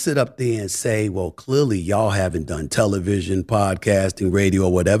could sit up there and say, well, clearly y'all haven't done television, podcasting, radio,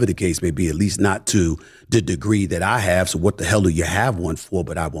 or whatever the case may be, at least not to the degree that I have. So what the hell do you have one for?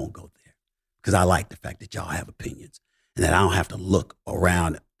 But I won't go there because I like the fact that y'all have opinions and that I don't have to look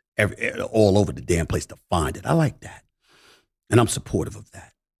around all over the damn place to find it. I like that. And I'm supportive of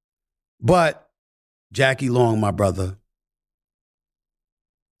that. But Jackie Long, my brother,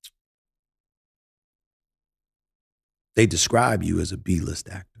 they describe you as a B-list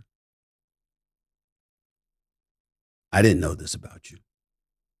actor. I didn't know this about you.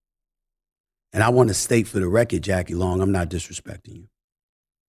 And I want to state for the record, Jackie Long, I'm not disrespecting you.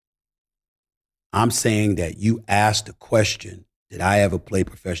 I'm saying that you asked the question, did I ever play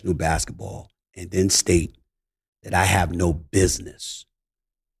professional basketball? And then state that I have no business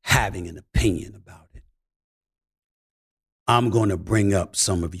having an opinion about it. I'm going to bring up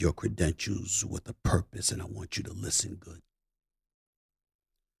some of your credentials with a purpose, and I want you to listen good.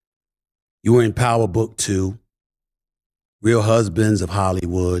 You were in Power Book 2, Real Husbands of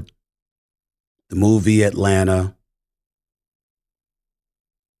Hollywood, the movie Atlanta,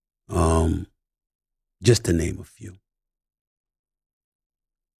 just to name a few.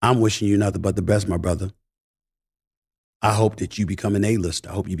 I'm wishing you nothing but the best, my brother. I hope that you become an A-lister.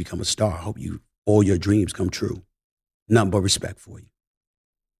 I hope you become a star. I hope all your dreams come true. Nothing but respect for you.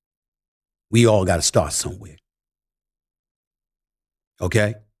 We all got to start somewhere.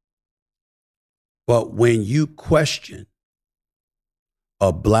 Okay? But when you question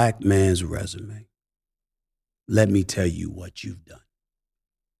a black man's resume, let me tell you what you've done.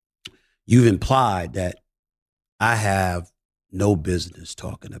 You've implied that I have no business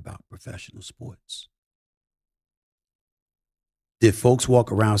talking about professional sports. Did folks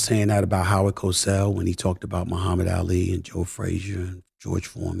walk around saying that about Howard Cosell when he talked about Muhammad Ali and Joe Frazier and George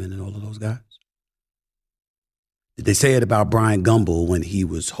Foreman and all of those guys? Did they say it about Brian Gumbel when he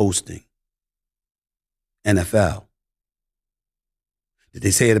was hosting NFL? Did they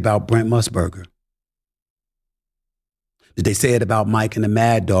say it about Brent Musburger? Did they say it about Mike and the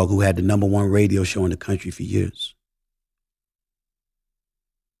Mad Dog, who had the #1 radio show in the country for years?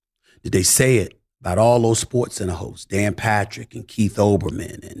 Did they say it about all those sports center hosts, Dan Patrick and Keith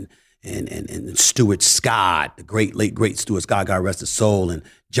Olbermann and Stuart Scott, the late great Stuart Scott, God rest his soul, and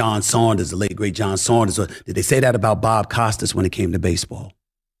John Saunders, the late great John Saunders. Did they say that about Bob Costas when it came to baseball?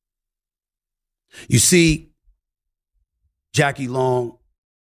 You see, Jackie Long,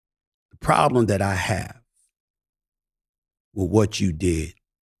 the problem that I have with what you did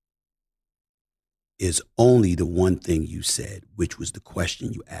is only the one thing you said, which was the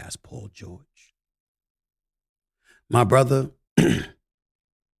question you asked Paul George. My brother,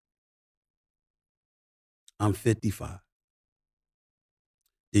 I'm 55.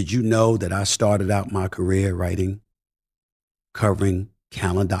 Did you know that I started out my career covering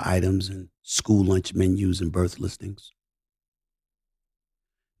calendar items and school lunch menus and birth listings?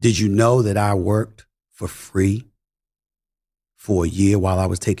 Did you know that I worked for free for a year while I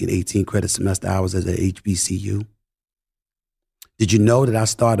was taking 18 credit semester hours at HBCU? Did you know that I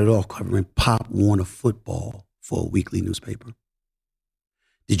started off covering Pop Warner football for a weekly newspaper?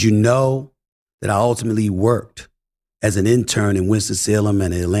 Did you know that I ultimately worked as an intern in Winston-Salem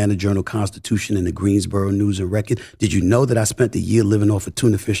and the Atlanta Journal-Constitution and the Greensboro News and Record? Did you know that I spent a year living off of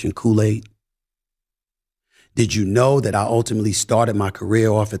tuna fish and Kool-Aid? Did you know that I ultimately started my career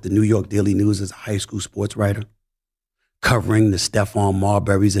off at the New York Daily News as a high school sports writer, covering the Stephon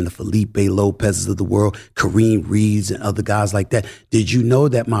Marburys and the Felipe Lopez's of the world, Kareem Reeds and other guys like that? Did you know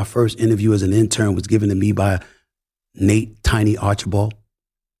that my first interview as an intern was given to me by Nate Tiny Archibald?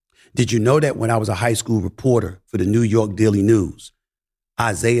 Did you know that when I was a high school reporter for the New York Daily News,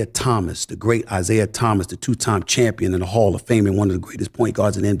 Isaiah Thomas, the great Isaiah Thomas, the two-time champion in the Hall of Fame and one of the greatest point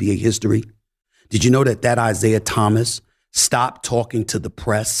guards in NBA history, did you know that Isaiah Thomas stopped talking to the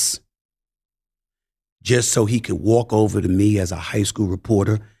press just so he could walk over to me as a high school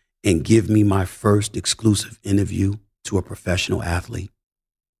reporter and give me my first exclusive interview to a professional athlete?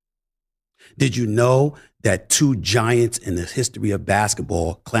 Did you know that two giants in the history of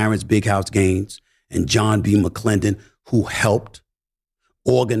basketball, Clarence Big House Gaines and John B. McClendon, who helped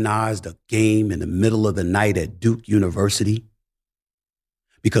organize a game in the middle of the night at Duke University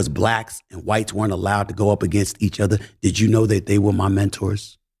because blacks and whites weren't allowed to go up against each other? Did you know that they were my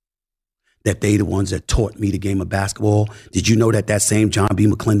mentors? That they the ones that taught me the game of basketball? Did you know that same John B.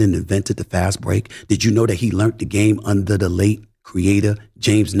 McClendon invented the fast break? Did you know that he learned the game under the late creator,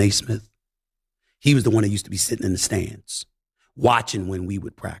 James Naismith? He was the one that used to be sitting in the stands, watching when we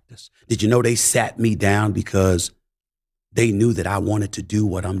would practice. Did you know they sat me down because they knew that I wanted to do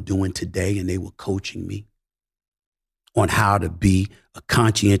what I'm doing today, and they were coaching me on how to be a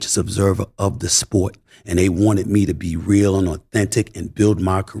conscientious observer of the sport, and they wanted me to be real and authentic and build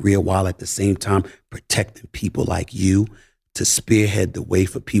my career while at the same time protecting people like you, to spearhead the way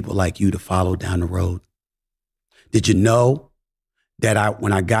for people like you to follow down the road? Did you know that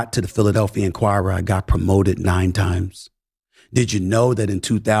when I got to the Philadelphia Inquirer, I got promoted 9 times? Did you know that in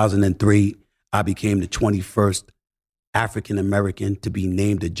 2003, I became the 21st African-American to be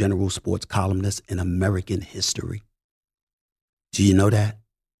named a general sports columnist in American history? Do you know that?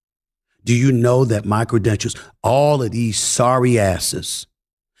 Do you know that my credentials, all of these sorry asses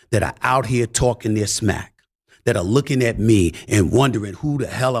that are out here talking their smack, that are looking at me and wondering who the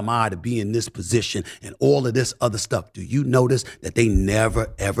hell am I to be in this position and all of this other stuff, do you notice that they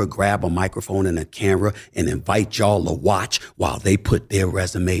never, ever grab a microphone and a camera and invite y'all to watch while they put their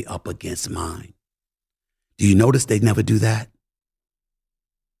resume up against mine? Do you notice they never do that?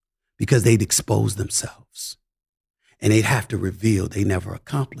 Because they'd expose themselves and they'd have to reveal they never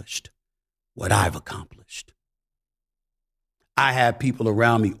accomplished what I've accomplished. I have people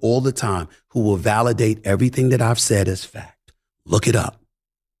around me all the time who will validate everything that I've said as fact. Look it up.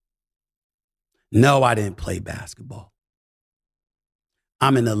 No, I didn't play basketball.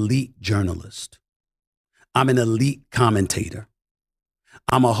 I'm an elite journalist. I'm an elite commentator.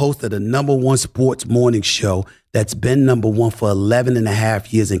 I'm a host of the #1 sports morning show that's been #1 for 11 and a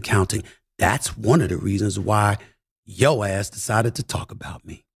half years and counting. That's one of the reasons why yo ass decided to talk about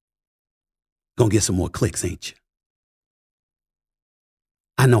me. Gonna get some more clicks, ain't you?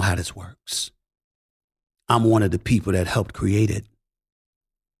 I know how this works. I'm one of the people that helped create it.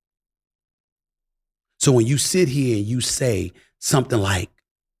 So when you sit here and you say something like,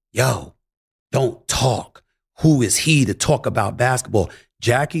 yo, don't talk. Who is he to talk about basketball?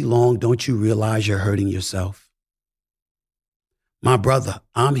 Jackie Long, don't you realize you're hurting yourself? My brother,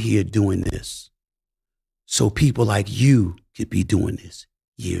 I'm here doing this so people like you could be doing this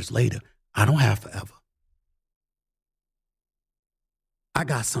years later. I don't have forever. I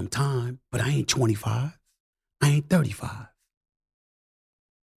got some time, but I ain't 25. I ain't 35.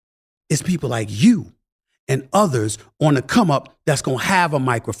 It's people like you and others on the come up that's going to have a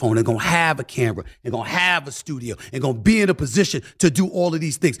microphone and going to have a camera and going to have a studio and going to be in a position to do all of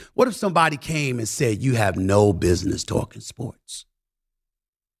these things. What if somebody came and said, you have no business talking sports?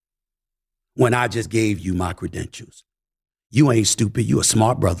 When I just gave you my credentials. You ain't stupid. You a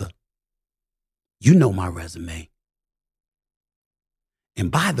smart brother. You know my resume. And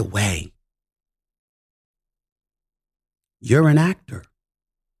by the way, you're an actor.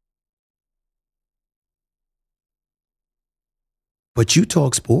 But you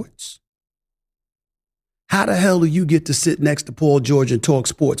talk sports. How the hell do you get to sit next to Paul George and talk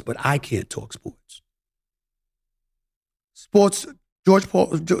sports, but I can't talk sports? Sports,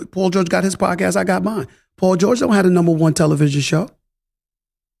 Paul George got his podcast, I got mine. Paul George don't have a number one television show.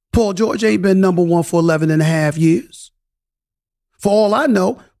 Paul George ain't been number one for 11 and a half years. For all I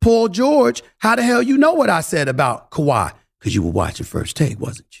know, Paul George, how the hell you know what I said about Kawhi? Because you were watching First Take,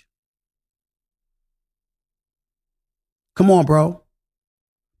 wasn't you? Come on, bro.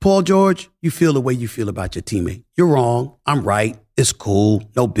 Paul George, you feel the way you feel about your teammate. You're wrong. I'm right. It's cool.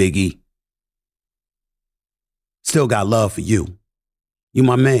 No biggie. Still got love for you. You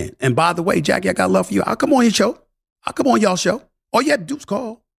my man. And by the way, Jackie, I got love for you. I'll come on your show. I'll come on y'all show. All you had to do was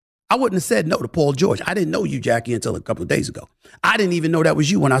call. I wouldn't have said no to Paul George. I didn't know you, Jackie, until a couple of days ago. I didn't even know that was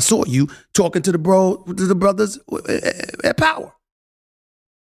you when I saw you talking to the brothers at Power.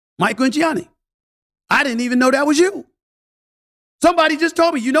 Michael and Gianni. I didn't even know that was you. Somebody just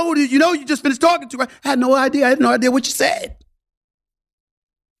told me, you know, you just finished talking to her. I had no idea. I had no idea what you said.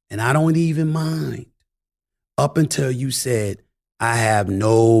 And I don't even mind up until you said, I have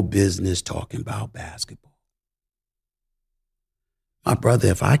no business talking about basketball. My brother,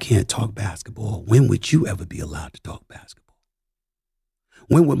 if I can't talk basketball, when would you ever be allowed to talk basketball?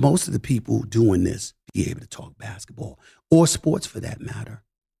 When would most of the people doing this be able to talk basketball or sports for that matter?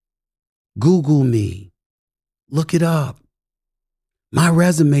 Google me. Look it up. My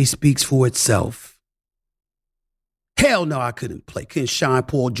resume speaks for itself. Hell no, I couldn't shine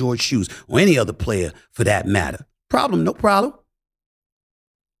Paul George's shoes or any other player for that matter. Problem, no problem.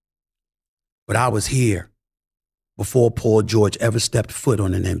 But I was here before Paul George ever stepped foot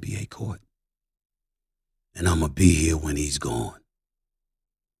on an NBA court. And I'm going to be here when he's gone,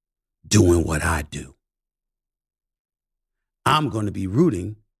 doing what I do. I'm going to be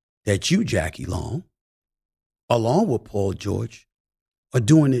rooting that you, Jackie Long, along with Paul George, are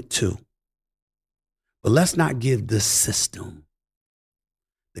doing it too. But let's not give this system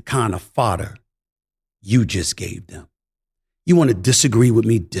the kind of fodder you just gave them. You want to disagree with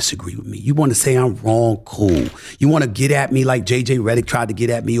me? Disagree with me. You want to say I'm wrong? Cool. You want to get at me like J.J. Redick tried to get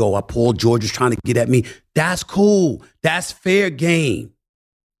at me or Paul George was trying to get at me? That's cool. That's fair game.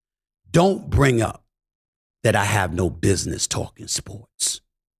 Don't bring up that I have no business talking sports.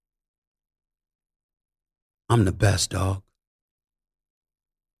 I'm the best, dog.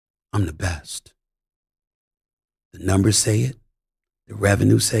 I'm the best. The numbers say it. The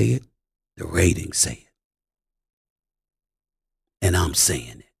revenue say it. The ratings say it. And I'm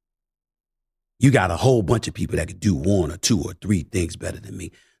saying it. You got a whole bunch of people that could do one or two or three things better than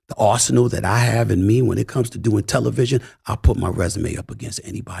me. The arsenal that I have in me when it comes to doing television, I'll put my resume up against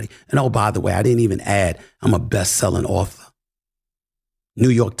anybody. And oh, by the way, I didn't even add, I'm a best-selling author. New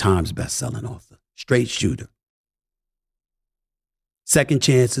York Times best-selling author. Straight shooter. Second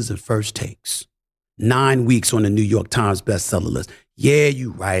chances and first takes. 9 weeks on the New York Times bestseller list. Yeah,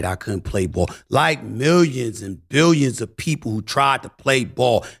 you right, I couldn't play ball. Like millions and billions of people who tried to play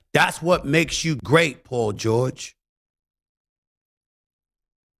ball. That's what makes you great, Paul George.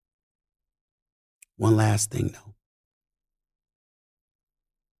 One last thing, though.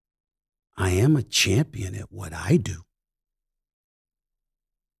 I am a champion at what I do.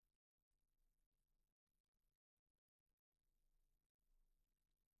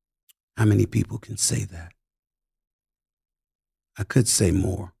 How many people can say that? I could say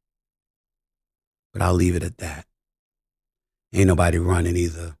more, but I'll leave it at that. Ain't nobody running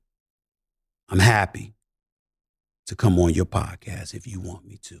either. I'm happy to come on your podcast if you want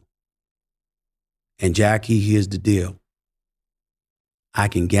me to. And Jackie, here's the deal. I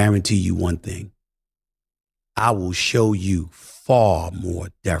can guarantee you one thing. I will show you far more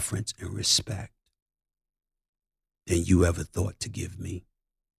deference and respect than you ever thought to give me.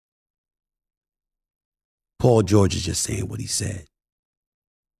 Paul George is just saying what he said.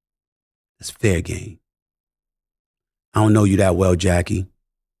 It's fair game. I don't know you that well, Jackie.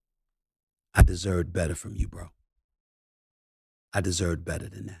 I deserved better from you, bro. I deserved better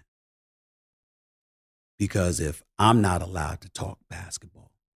than that. Because if I'm not allowed to talk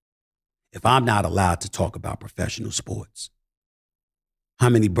basketball, if I'm not allowed to talk about professional sports, How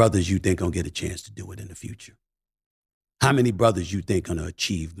many brothers you think gonna get a chance to do it in the future? How many brothers you think gonna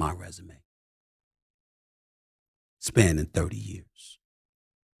achieve my resume? Spanning 30 years.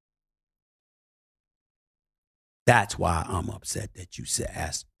 That's why I'm upset that you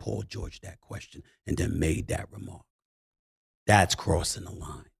asked Paul George that question and then made that remark. That's crossing the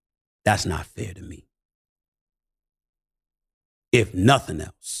line. That's not fair to me. If nothing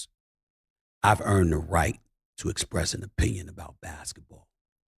else, I've earned the right to express an opinion about basketball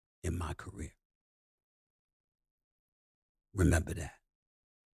in my career. Remember that.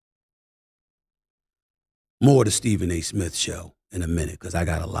 More to Stephen A. Smith Show in a minute because I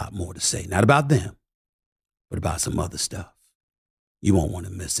got a lot more to say. Not about them, but about some other stuff. You won't want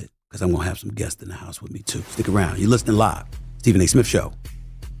to miss it because I'm going to have some guests in the house with me too. Stick around. You're listening live. Stephen A. Smith Show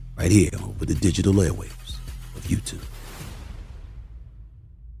right here over the digital airwaves of YouTube.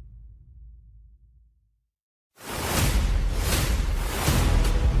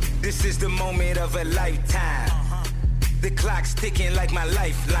 This is the moment of a lifetime. The clock's ticking like my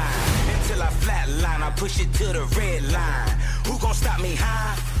lifeline. Until I flatline, I push it to the red line. Who gon' stop me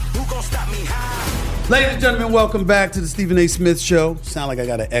high? Who gon' stop me high? Ladies and gentlemen, welcome back to the Stephen A. Smith Show. Sound like I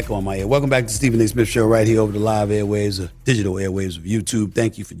got an echo in my ear. Welcome back to the Stephen A. Smith Show right here over the live airwaves, digital airwaves of YouTube.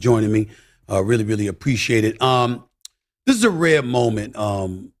 Thank you for joining me. Really, really appreciate it. This is a rare moment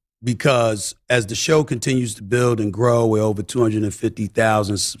because as the show continues to build and grow, we're over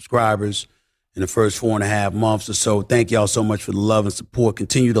 250,000 subscribers in the first 4.5 months or so. Thank y'all so much for the love and support.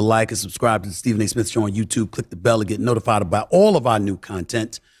 Continue to like and subscribe to the Stephen A. Smith Show on YouTube. Click the bell to get notified about all of our new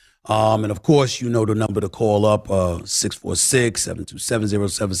content. And of course, you know the number to call up,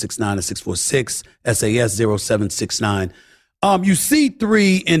 646-727-0769 and 646-SAS-0769. You see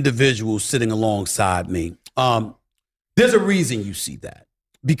three individuals sitting alongside me. There's a reason you see that.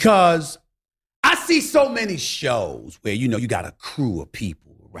 Because I see so many shows where, you got a crew of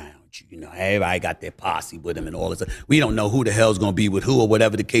people around you. Everybody got their posse with them and all this. We don't know who the hell's going to be with who or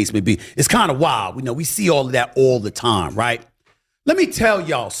whatever the case may be. It's kind of wild. We see all of that all the time, right? Let me tell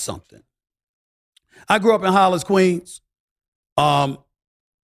y'all something. I grew up in Hollis, Queens. I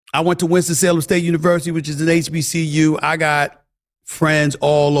went to Winston-Salem State University, which is an HBCU. I got friends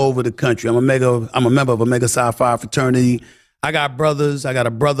all over the country. I'm a member of Omega Psi Phi fraternity. I got brothers. I got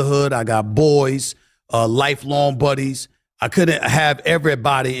a brotherhood. I got boys, lifelong buddies. I couldn't have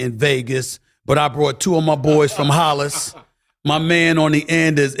everybody in Vegas, but I brought two of my boys from Hollis. My man on the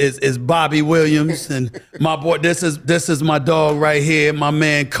end is Bobby Williams, and my boy, this is my dog right here, my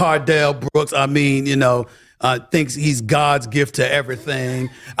man Cardell Brooks. Thinks he's God's gift to everything.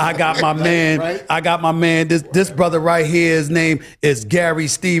 I got my man, right? This brother right here, his name is Gary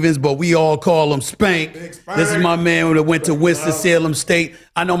Stevens, but we all call him Spank. This is my man that went to Winston-Salem State.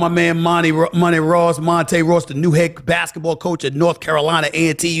 I know my man Monte Ross, the new head basketball coach at North Carolina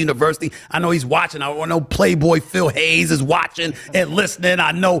A&T University. I know he's watching. I know Playboy Phil Hayes is watching and listening.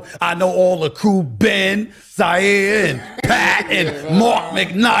 I know all the crew, Ben, Zaire, and Pat, and Mark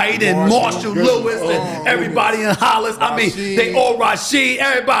McKnight, and Marshall Lewis, and everybody in Hollis. I mean, they all Rashid,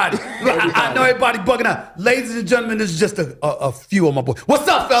 everybody. I know everybody bugging out. Ladies and gentlemen, this is just a few of my boys. What's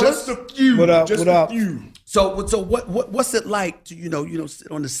up, fellas? Just a few. What up? Just a few. So what's it like to sit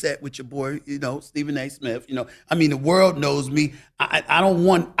on the set with your boy, Stephen A. Smith? The world knows me.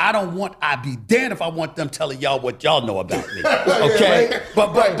 I'd be damned if I want them telling y'all what y'all know about me. Okay, right.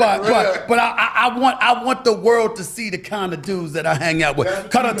 but I want the world to see the kind of dudes that I hang out with.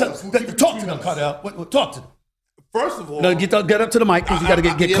 Talk to them, Cardell. Talk to them. First of all, no, get up to the mic because you got to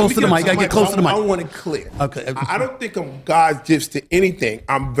get close to the mic. Got to get close to the mic. I want it clear. Okay. I don't think I'm God's gifts to anything.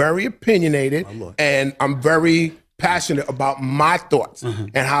 I'm very opinionated and I'm very passionate about my thoughts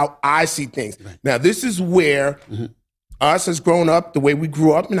and how I see things. Right. Now, this is where us as grown up, the way we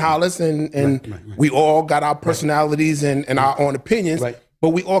grew up in Hollis, and we all got our personalities and our own opinions, but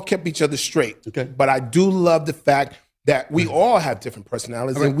we all kept each other straight. Okay. But I do love the fact that we all have different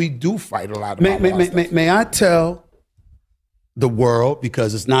personalities and we do fight a lot about May I tell the world,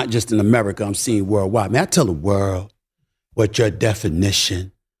 because it's not just in America, I'm seeing worldwide. May I tell the world what your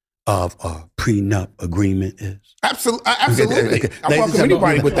definition of a prenup agreement is? Absolutely. Okay. I welcome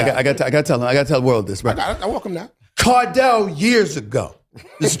anybody with that. I got to tell the world this, right? I welcome that. Cardell years ago,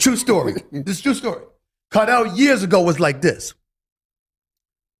 this is a true story. Cardell years ago was like this.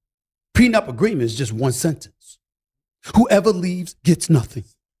 Prenup agreement is just one sentence. Whoever leaves gets nothing.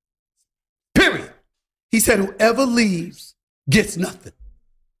 Period. He said, whoever leaves gets nothing.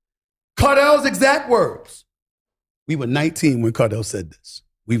 Cardell's exact words. We were 19 when Cardell said this.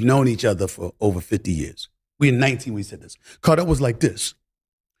 We've known each other for over 50 years. We were 19 when he said this. Cardell was like this.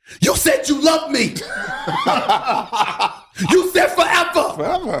 You said you loved me. You said forever.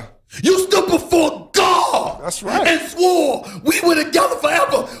 Forever. You stood before God. That's right. And swore we were together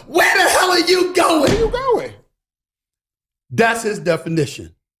forever. Where the hell are you going? Where you going? That's his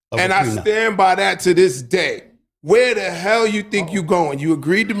definition. And I stand by that to this day. Where the hell you think you going? You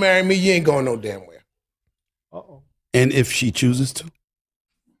agreed to marry me, you ain't going no damn where. And if she chooses to?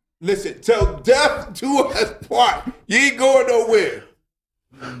 Listen, till death do us part. You ain't going nowhere.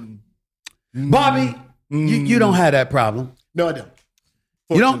 Bobby, you don't have that problem. No, I don't.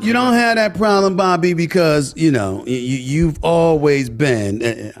 You don't have that problem, Bobby, because, you've always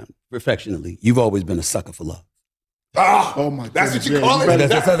been, affectionately, you've always been a sucker for love. Oh my God. That's what you call it?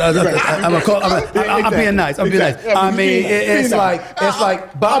 I'm being nice. I'm being nice. I mean, it's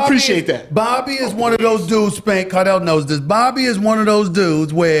like Bobby, I appreciate that. Bobby is one of those dudes, Spank, Cardell knows this. Bobby is one of those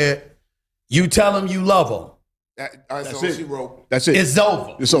dudes where you tell him you love him. That's it. She wrote. That's it. It's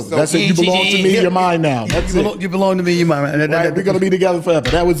over. It's over. That's it. You belong to me. You're mine now. That's it. You belong to me. You're mine. Right? We're going to be together forever.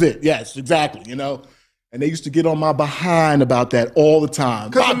 That was it. Yes, exactly. And they used to get on my behind about that all the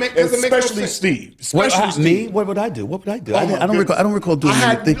time. Especially Steve. Me? What would I do? I don't recall doing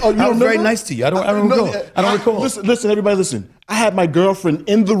anything. I was very nice to you. I don't recall. Listen, everybody listen. I had my girlfriend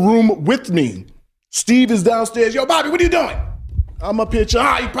in the room with me. Steve is downstairs. Yo, Bobby, what are you doing? I'm up here.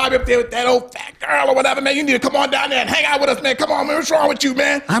 You probably up there with that old fat girl or whatever, man. You need to come on down there and hang out with us, man. Come on, man. What's wrong with you,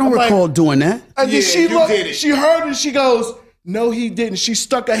 man? I don't recall doing that. And then she looked, she heard it, she goes, no, he didn't. She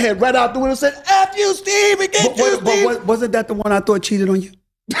stuck her head right out the window and said, F you, Steve, against you, Steve. Wasn't that the one I thought cheated on you?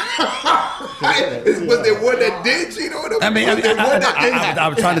 Was there one that did cheat on him? I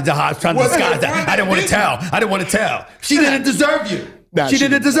was trying to disguise that. I didn't want to tell. She didn't deserve you. She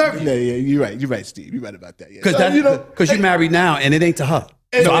didn't deserve you. Yeah, you're right, Steve. You're right about that. Because you're married now, and it ain't to her.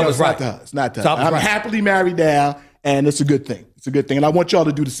 So I was right. It's not to her. I'm happily married now, and it's a good thing. It's a good thing, and I want y'all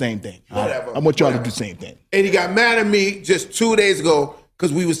to do the same thing. Whatever. I want y'all to do the same thing. And he got mad at me just 2 days ago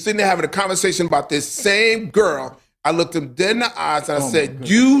because we were sitting there having a conversation about this same girl. I looked him dead in the eyes and I said,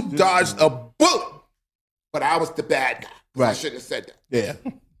 you dodged a bullet, but I was the bad guy. Right. I shouldn't have said that.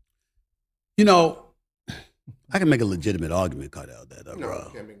 Yeah. I can make a legitimate argument, Cardell,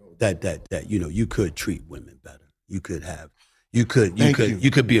 that you could treat women better. You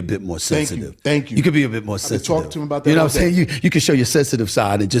could be a bit more sensitive. Thank you. You could be a bit more sensitive. Talk to him about that. You know what I'm saying? You can show your sensitive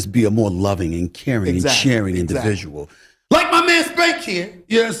side and just be a more loving and caring and sharing individual. Like my man Spank here.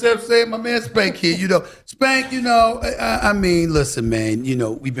 You know what I'm saying? My man Spank here. Spank, I mean, listen, man,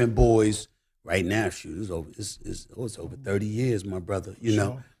 we've been boys right now. Shoot, it's over 30 years, my brother,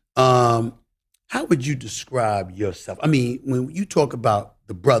 Sure. How would you describe yourself? I mean, when you talk about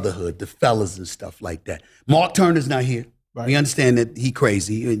the brotherhood, the fellas and stuff like that. Mark Turner's not here. Right. We understand that he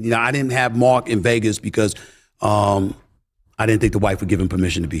crazy. I didn't have Mark in Vegas because I didn't think the wife would give him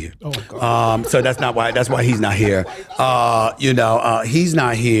permission to be here. Oh, God. So that's why he's not here. He's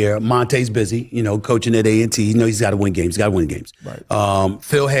not here. Monte's busy, coaching at A&T. He's got to win games. Right.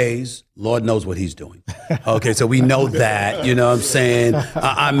 Phil Hayes, Lord knows what he's doing. Okay, so we know that. You know what I'm saying?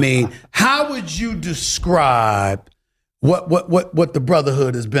 I mean, how would you describe what the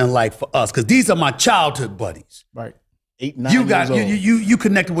brotherhood has been like for us? Because these are my childhood buddies. Right. 8, 9 years old. You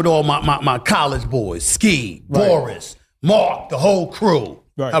connected with all my college boys, Ski, right. Boris, Mark, the whole crew.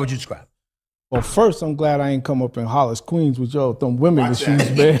 Right. How would you describe it? Well, first, I'm glad I ain't come up in Hollis, Queens with y'all, them women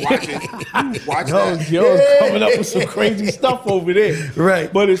issues, man. Watch y'all coming up with some crazy stuff over there.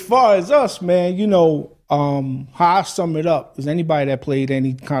 Right. But as far as us, man, how I sum it up is anybody that played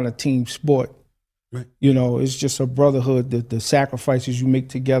any kind of team sport, right. It's just a brotherhood, the sacrifices you make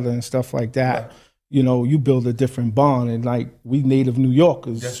together and stuff like that. Right. You build a different bond. And like, we native New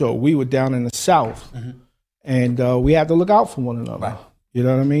Yorkers, yes. So we were down in the South. Mm-hmm. And we had to look out for one another. Right. You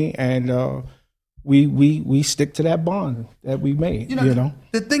know what I mean? And we stick to that bond that we made.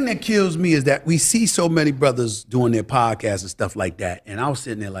 The thing that kills me is that we see so many brothers doing their podcasts and stuff like that. And I was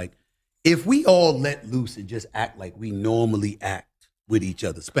sitting there like, if we all let loose and just act like we normally act with each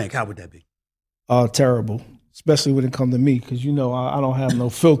other, Spank, how would that be? Terrible. Especially when it comes to me, because I don't have no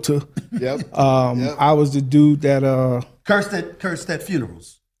filter. Yep. I was the dude that cursed at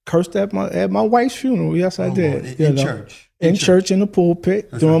funerals. Cursed at my wife's funeral. Yes, I did. In church. In church, in the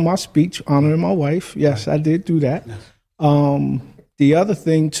pulpit, doing my speech, honoring my wife. Yes, I did do that. Yes. The other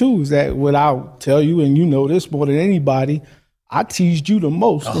thing, too, is that what I'll tell you, and you know this more than anybody, I teased you the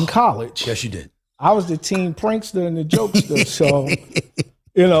most in college. Yes, you did. I was the team prankster and the jokester. So,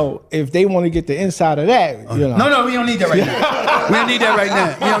 if they want to get the inside of that, No, we don't need that right now. We don't need that right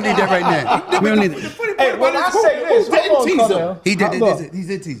now. We don't need that. Hey, when I say this, he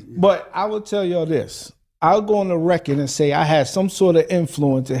did tease him. But I will tell y'all this. I'll go on the record and say I had some sort of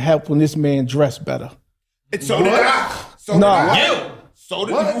influence in helping this man dress better. So did I. So did I. So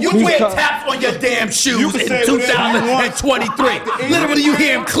you wear taps on your damn shoes in 2023. Literally, you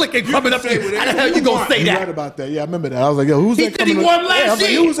hear him clicking coming up here. How the hell you gonna say You're that? right about that. Yeah, I remember that. I was like, yo, who's that coming? He won last I was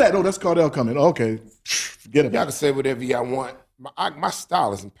like, year. who's that? Oh, that's Cardell coming. Okay, forget about it. Y'all can say whatever y'all want. My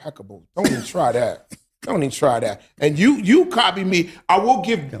style is impeccable. Don't even try that. Don't even try that. And you copy me. I will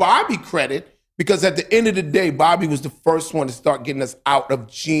give Bobby credit because at the end of the day, Bobby was the first one to start getting us out of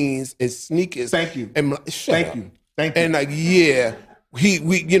jeans and sneakers. Thank you. And Thank you. And like, yeah. I'm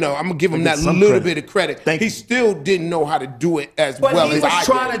gonna give him that little bit of credit. He still didn't know how to do it as well as I did. But he was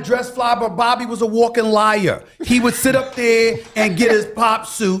trying to dress fly, but Bobby was a walking liar. He would sit up there and get his pop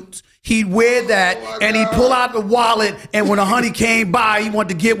suits. He'd wear that, and he'd pull out the wallet, and when a honey came by, he wanted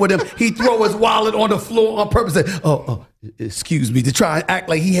to get with him, he'd throw his wallet on the floor on purpose and say, oh, excuse me, to try and act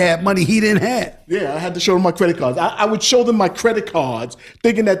like he had money he didn't have. Yeah, I had to show them my credit cards. I would show them my credit cards,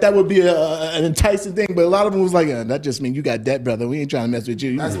 thinking that would be an enticing thing, but a lot of them was like, that just means you got debt, brother. We ain't trying to mess with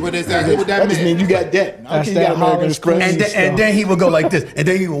you. That's what that That just means you got debt. That's Okay, you that got American Express. And then he would go like this, and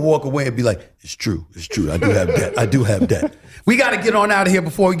then he would walk away and be like, it's true, I do have debt. We got to get on out of here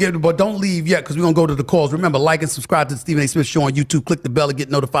before we get, but don't leave yet because we're going to go to the calls. Remember, like and subscribe to the Stephen A. Smith Show on YouTube. Click the bell to get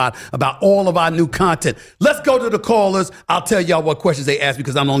notified about all of our new content. Let's go to the callers. I'll tell y'all what questions they ask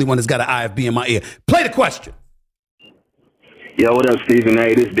because I'm the only one that's got an IFB in my ear. Play the question. Yo, what up, Stephen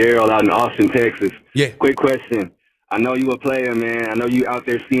A? This is Daryl out in Austin, Texas. Yeah. Quick question. I know you a player, man. I know you out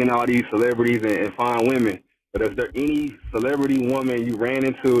there seeing all these celebrities and fine women. But is there any celebrity woman you ran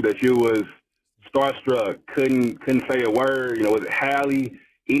into that you was starstruck, couldn't say a word? You know, was it Halle?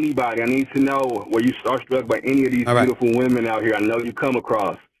 Anybody? I need to know, were you starstruck by any of these beautiful women out here? I know you come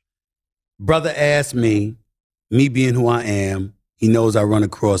across. Brother asked me being who I am, he knows I run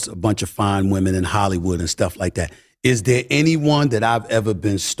across a bunch of fine women in Hollywood and stuff like that. Is there anyone that I've ever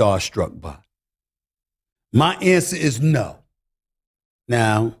been starstruck by? My answer is no.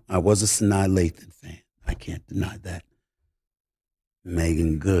 Now, I was a Sanaa Lathan fan. I can't deny that.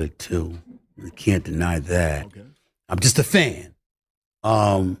 Megan Good, too. I can't deny that. Okay. I'm just a fan.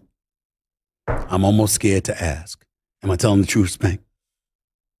 I'm almost scared to ask. Am I telling the truth, Spank?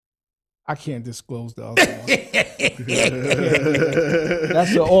 I can't disclose the other one.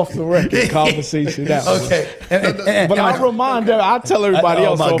 That's an off-the-record conversation. Okay. But I'll remind them. I'll tell everybody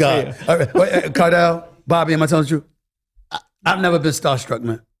else. Oh, my God. All right. Cardell, Bobby, am I telling the truth? I've never been starstruck,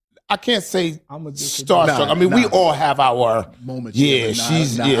 man. I can't say starstruck. We all have our moments. Yeah,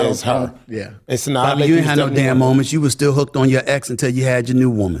 it's her. Yeah. It's not. Bobby, you ain't had no damn moments. You were still hooked on your ex until you had your new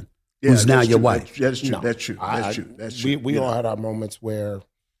woman, who's now your wife. That's true. That's true. We all had our moments where,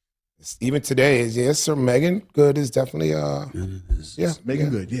 even today, yes, sir. Megan Good is definitely Megan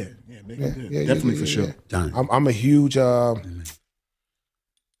Good. Yeah, Megan Good. Definitely for sure. I'm a huge.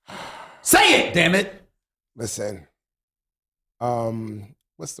 Say it, damn it! Listen.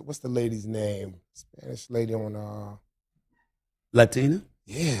 What's the lady's name? Spanish lady on Latina?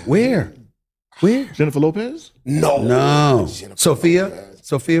 Yeah. Where? Jennifer Lopez? No. Sophia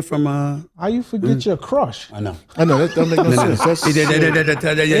from How you forget your crush? I know. That doesn't make no sense.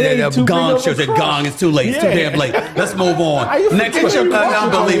 Gong shows that gong. It's too late. It's too damn late. Let's move on. Next question.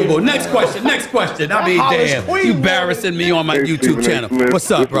 Unbelievable. Next question. I mean, damn. You embarrassing me on my YouTube channel. What's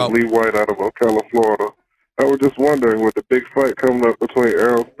up, bro? Lee White out of Ocala, Florida. I was just wondering, with the big fight coming up between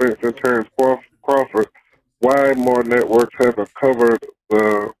Errol Spence and Terrence Crawford, why more networks haven't covered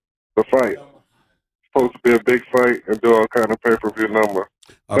the fight? It's supposed to be a big fight and do all kind of pay-per-view number.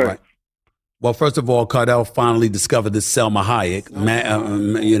 All right. Well, first of all, Cardell finally discovered this Selma Hayek.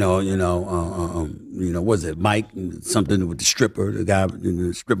 What is it? Mike, something with the stripper, the guy,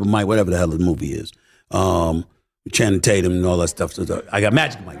 the stripper Mike, whatever the hell the movie is. Channing Tatum and all that stuff. So I got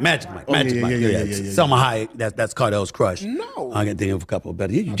Magic Mike. Yeah. Selma Hayek. That's Cardell's crush. No, I can think of a couple of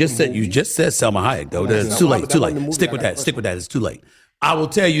better. You just said Selma Hayek though. It's too late. Stick with that. It's too late. I will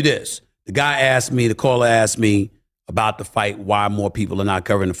tell you this. The caller asked me about the fight. Why more people are not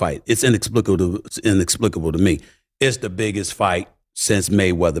covering the fight? It's inexplicable to me. It's the biggest fight since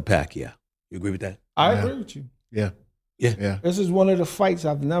Mayweather-Pacquiao. You agree with that? I agree with you. Yeah. This is one of the fights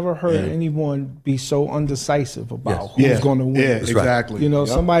I've never heard anyone be so undecisive about who's going to win. Yeah, exactly.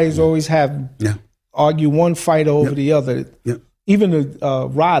 Somebody's always argue one fight over the other. Yeah. Even the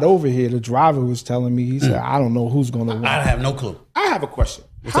ride over here, the driver was telling me, he said, I don't know who's going to win. I have no clue. I have a question.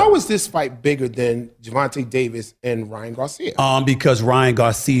 How is this fight bigger than Gervonta Davis and Ryan Garcia? Because Ryan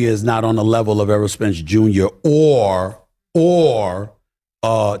Garcia is not on the level of Errol Spence Jr. or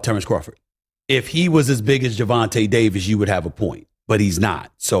Terrence Crawford. If he was as big as Gervonta Davis, you would have a point, but he's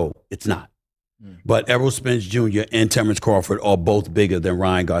not. So it's not. But Errol Spence Jr. and Terrence Crawford are both bigger than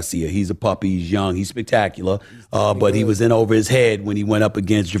Ryan Garcia. He's a puppy. He's young. He's spectacular. But he was in over his head when he went up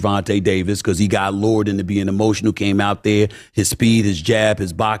against Gervonta Davis because he got lured into being emotional, came out there. His speed, his jab,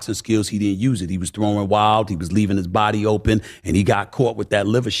 his boxing skills, he didn't use it. He was throwing wild. He was leaving his body open, and he got caught with that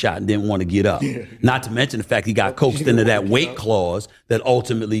liver shot and didn't want to get up. Yeah. Not to mention the fact he got coaxed into that weight clause that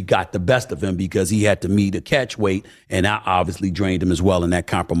ultimately got the best of him because he had to meet a catch weight, and that obviously drained him as well, and that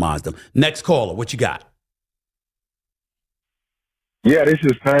compromised him. Next caller, what you got? Yeah, this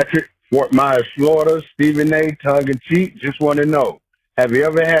is Patrick, Fort Myers, Florida. Stephen A., tongue-in-cheek. Just want to know, have you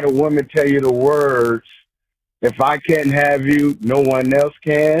ever had a woman tell you the words, if I can't have you, no one else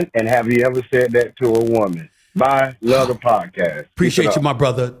can? And have you ever said that to a woman? Bye. Love the podcast. Appreciate you, my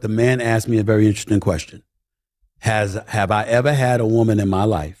brother. The man asked me a very interesting question. Have I ever had a woman in my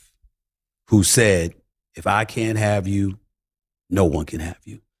life who said, if I can't have you, no one can have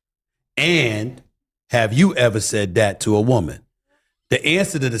you? And have you ever said that to a woman? The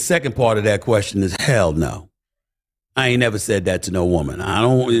answer to the second part of that question is hell no. I ain't never said that to no woman.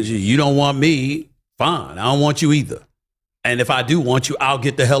 You don't want me, fine. I don't want you either. And if I do want you, I'll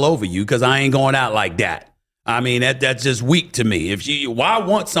get the hell over you because I ain't going out like that. I mean, that's just weak to me. Why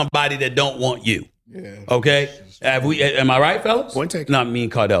want somebody that don't want you? Yeah. Okay? Am I right, fellas? Point taken. Not me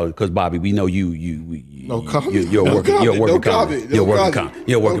and Cardell, because Bobby, we know you're a work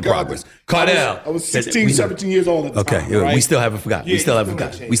in progress. Cardell. I was 16, 17 years old at the time. Okay, we still haven't forgotten. We still haven't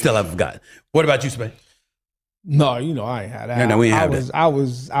forgotten. What about you, Spain? No, I ain't had that. Yeah, no, we ain't had that. I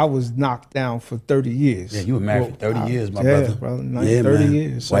was knocked down for 30 years. Yeah, you were married for 30 years, my brother. Brother, 30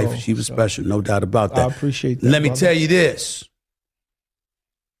 years. So, wife, she was special, no doubt about that. I appreciate that. Let me tell you this.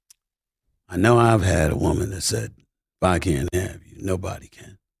 I know I've had a woman that said, if I can't have you, nobody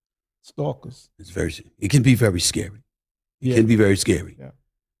can. Stalkers. It can be very scary. It can be very scary. Yeah.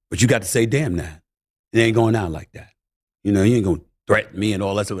 But you got to say, damn that. It ain't going out like that. You ain't going to threaten me and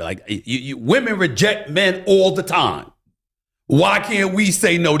all that stuff. Like, women reject men all the time. Why can't we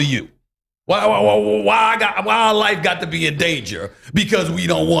say no to you? Why our life got to be in danger because we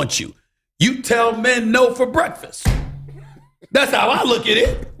don't want you? You tell men no for breakfast. That's how I look at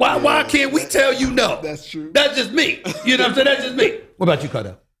it. Why can't we tell you no? That's true. That's just me. You know what I'm saying? That's just me. What about you,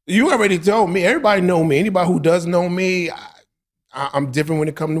 Cardell? You already told me. Everybody know me. Anybody who does know me, I'm different when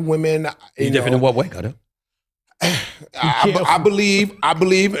it comes to women. You different in what way, Cardell? I believe,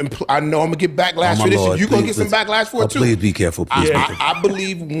 and I know I'm going to get backlash for this. Lord, you're going to get some backlash for it, too. Please be careful. I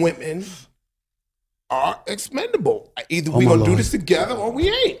believe women are expendable. Either we're going to do this together or we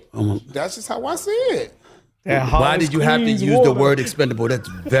ain't. That's just how I see it. Why did you have to use the word expendable? That's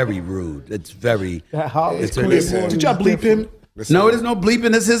very rude. That's very. Did y'all bleep him? No, there's no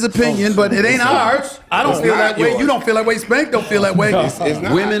bleeping. It's his opinion, but it ain't ours. I don't feel that way. You don't feel that way. Spank don't feel that way.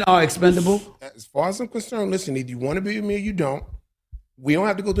 Women are expendable. As far as I'm concerned, listen, either you want to be with me or you don't. We don't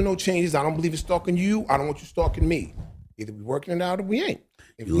have to go through no changes. I don't believe in stalking you. I don't want you stalking me. Either we working it out or we ain't.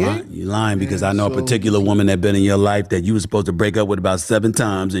 You're lying because I know a particular woman that been in your life that you were supposed to break up with about 7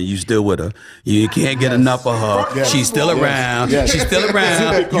 times and you still with her. You can't get enough of her. Yes. She's still around. Yes. She's still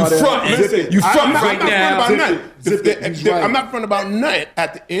around. You front. You front right now. I'm not front about nothing.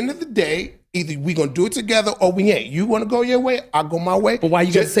 At the end of the day, either we gonna do it together or we ain't. You want to go your way, I'll go my way. But why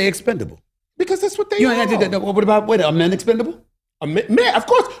you got to say expendable? Because that's what they are. You ain't had to do that. What about are men expendable? Man, of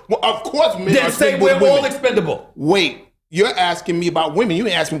course. Well, of course, men then are say we're all expendable. Wait. You're asking me about women. You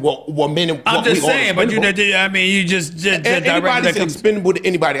ain't asking me what men and I'm just saying, but you just anybody's expendable to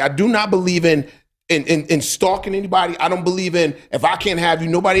anybody. I do not believe in stalking anybody. I don't believe in if I can't have you,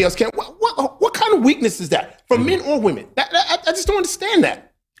 nobody else can. What kind of weakness is that for men or women? I just don't understand that.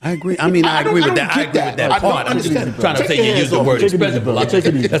 I agree. I agree with that. I agree with that part. I'm just trying to say you use the word expendable. That's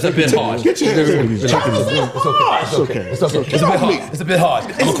a bit harsh. Get your hands off. It's okay. It's a bit harsh.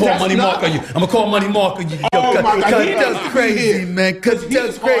 I'm gonna call Money Mark on you. I'm gonna call Money Mark on you. Cause he does crazy, man. Cause he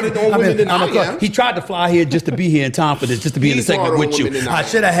does crazy. He tried to fly here just to be here in time for this, just to be in the segment with you. I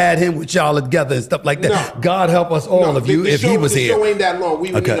should have had him with y'all together and stuff like that. God help us all of you if he was here. The show ain't that long.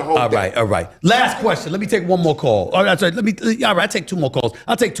 We need to hold that. All right. Last question. Let me take one more call. All right, sorry. All right, I take 2 more calls.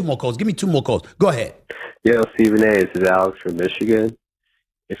 I'll take 2 more calls. Give me 2 more calls. Go ahead. Yo, Stephen A. This is Alex from Michigan.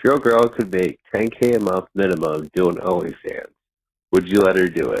 If your girl could make $10K a month minimum doing OnlyFans, would you let her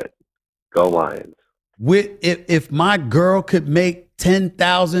do it? Go Lions. If my girl could make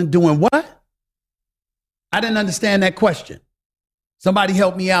 $10,000 doing what? I didn't understand that question. Somebody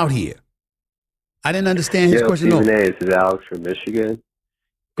help me out here. I didn't understand his question. Stephen A. This is Alex from Michigan.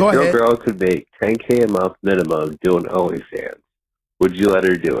 Go ahead. If your girl could make $10K a month minimum doing OnlyFans, would you let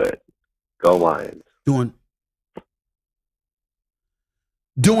her do it? Go Lions.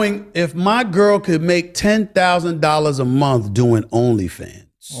 if my girl could make $10,000 a month doing OnlyFans.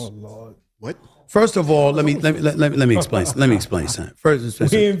 Oh Lord. What? First of all, let me explain. Let me explain something. First,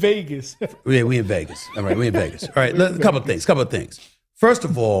 We in Vegas. Yeah, we in Vegas. All right, we in Vegas. All right, a couple of things. First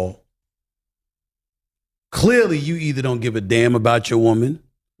of all, clearly you either don't give a damn about your woman,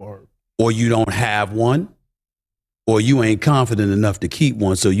 or you don't have one, or you ain't confident enough to keep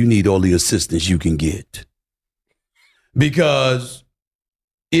one, so you need all the assistance you can get. Because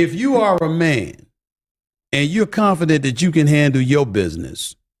if you are a man and you're confident that you can handle your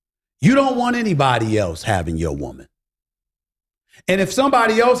business, you don't want anybody else having your woman. And if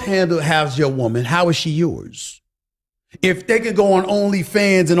somebody else has your woman, how is she yours? If they can go on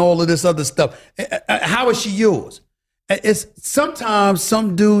OnlyFans and all of this other stuff, how is she yours? It's sometimes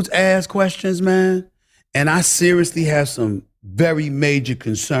some dudes ask questions, man, and I seriously have some very major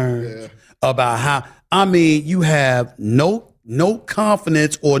concerns about how, you have no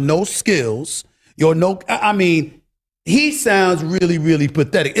confidence or no skills. He sounds really, really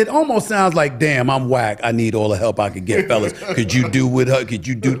pathetic. It almost sounds like, damn, I'm whack. I need all the help I can get, fellas. Could you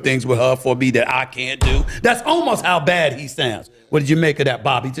do things with her for me that I can't do? That's almost how bad he sounds. What did you make of that,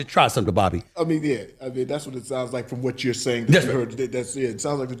 Bobby? Just try something, Bobby. That's what it sounds like from what you're saying. That you heard. It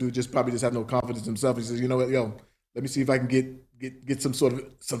sounds like the dude probably just have no confidence in himself. He says, you know what, let me see if I can get some sort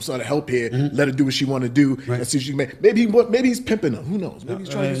of help here. Mm-hmm. Let her do what she want to do, and see if she can maybe he's pimping her. Who knows? Maybe he's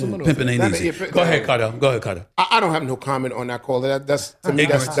trying to do something. Pimping ain't easy. Go ahead, Carter. I don't have no comment on that call. That's to me.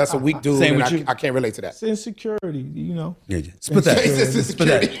 That's a weak dude. And I can't relate to that. It's insecurity, Yeah, it's pathetic. It's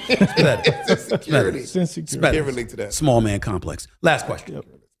insecurity. Can't relate to that. Small man complex. Last question. Yep.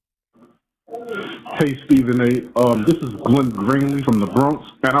 Hey, Stephen A. This is Glenn Greenlee from the Bronx,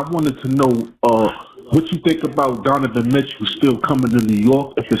 and I wanted to know what you think about Donovan Mitchell still coming to New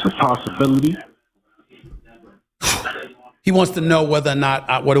York, if it's a possibility. He wants to know whether or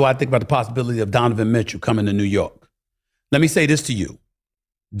not, what do I think about the possibility of Donovan Mitchell coming to New York? Let me say this to you.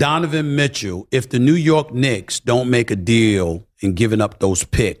 Donovan Mitchell, if the New York Knicks don't make a deal in giving up those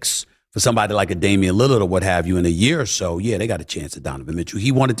picks for somebody like a Damian Lillard or what have you in a year or so, yeah, they got a chance at Donovan Mitchell. He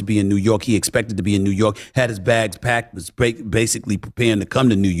wanted to be in New York. He expected to be in New York, had his bags packed, was basically preparing to come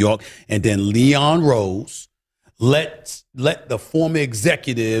to New York. And then Leon Rose let the former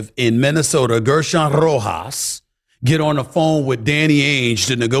executive in Minnesota, Gershon Rojas, get on the phone with Danny Ainge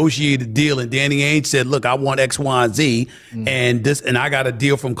to negotiate a deal. And Danny Ainge said, look, I want X, Y, and Z. And I got a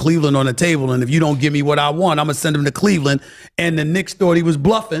deal from Cleveland on the table. And if you don't give me what I want, I'm going to send him to Cleveland. And the Knicks thought he was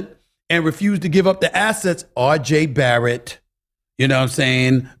bluffing and refused to give up the assets. R.J. Barrett, you know what I'm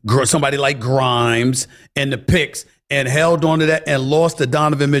saying? Somebody like Grimes and the picks, and held on to that and lost out to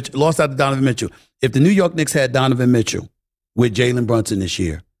Donovan Mitchell. If the New York Knicks had Donovan Mitchell with Jalen Brunson this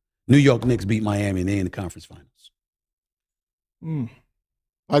year, New York Knicks beat Miami and they're in the conference finals.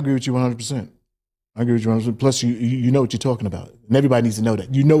 I agree with you 100%. I agree with you 100%. Plus, you know what you're talking about. And everybody needs to know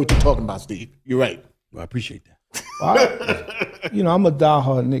that. You know what you're talking about, Steve. You're right. Well, I appreciate that. I'm a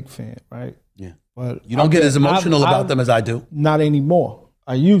diehard Knicks fan, right? Yeah. But you don't get as emotional about them as I do. Not anymore.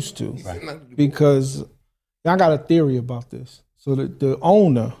 I used to. Right. Because I got a theory about this. So the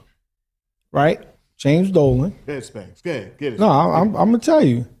owner, right, James Dolan. Get it. No, I'm going to tell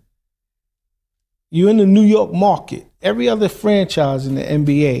you. You're in the New York market. Every other franchise in the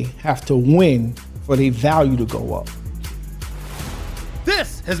NBA have to win for their value to go up.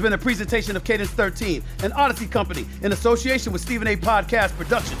 This has been a presentation of Cadence 13, an Odyssey company in association with Stephen A. Podcast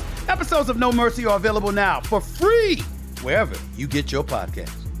Productions. Episodes of No Mercy are available now for free wherever you get your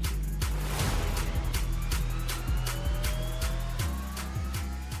podcasts.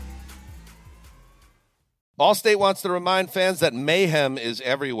 Allstate wants to remind fans that mayhem is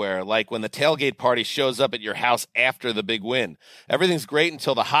everywhere, like when the tailgate party shows up at your house after the big win. Everything's great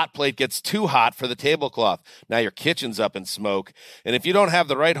until the hot plate gets too hot for the tablecloth. Now your kitchen's up in smoke. And if you don't have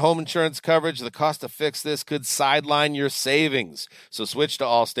the right home insurance coverage, the cost to fix this could sideline your savings. So switch to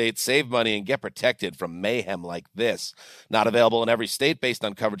Allstate, save money, and get protected from mayhem like this. Not available in every state based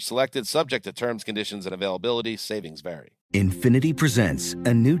on coverage selected, subject to terms, conditions, and availability. Savings vary. Infiniti presents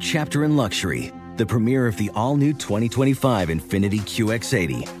a new chapter in luxury, the premiere of the all-new 2025 Infiniti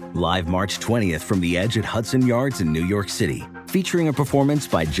QX80, live March 20th from the Edge at Hudson Yards in New York City, featuring a performance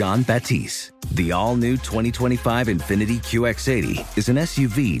by John Batiste. The all-new 2025 Infiniti QX80 is an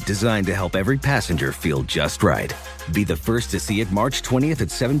SUV designed to help every passenger feel just right. Be the first to see it March 20th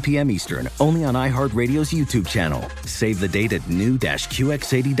at 7 p.m. Eastern, only on iHeartRadio's YouTube channel. Save the date at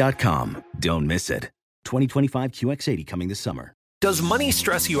new-QX80.com. Don't miss it. 2025 QX80 coming this summer. Does money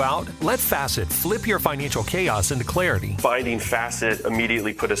stress you out? Let Facet flip your financial chaos into clarity. Finding Facet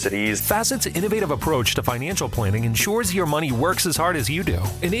immediately put us at ease. Facet's innovative approach to financial planning ensures your money works as hard as you do,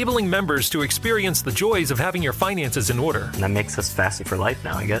 enabling members to experience the joys of having your finances in order. And that makes us Facet for life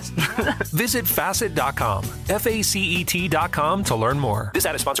now, I guess. Visit Facet.com, FACET.com to learn more. This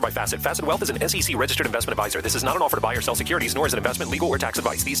ad is sponsored by Facet. Facet Wealth is an SEC registered investment advisor. This is not an offer to buy or sell securities, nor is it investment, legal, or tax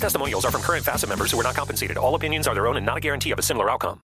advice. These testimonials are from current Facet members who are not compensated. All opinions are their own and not a guarantee of a similar outcome.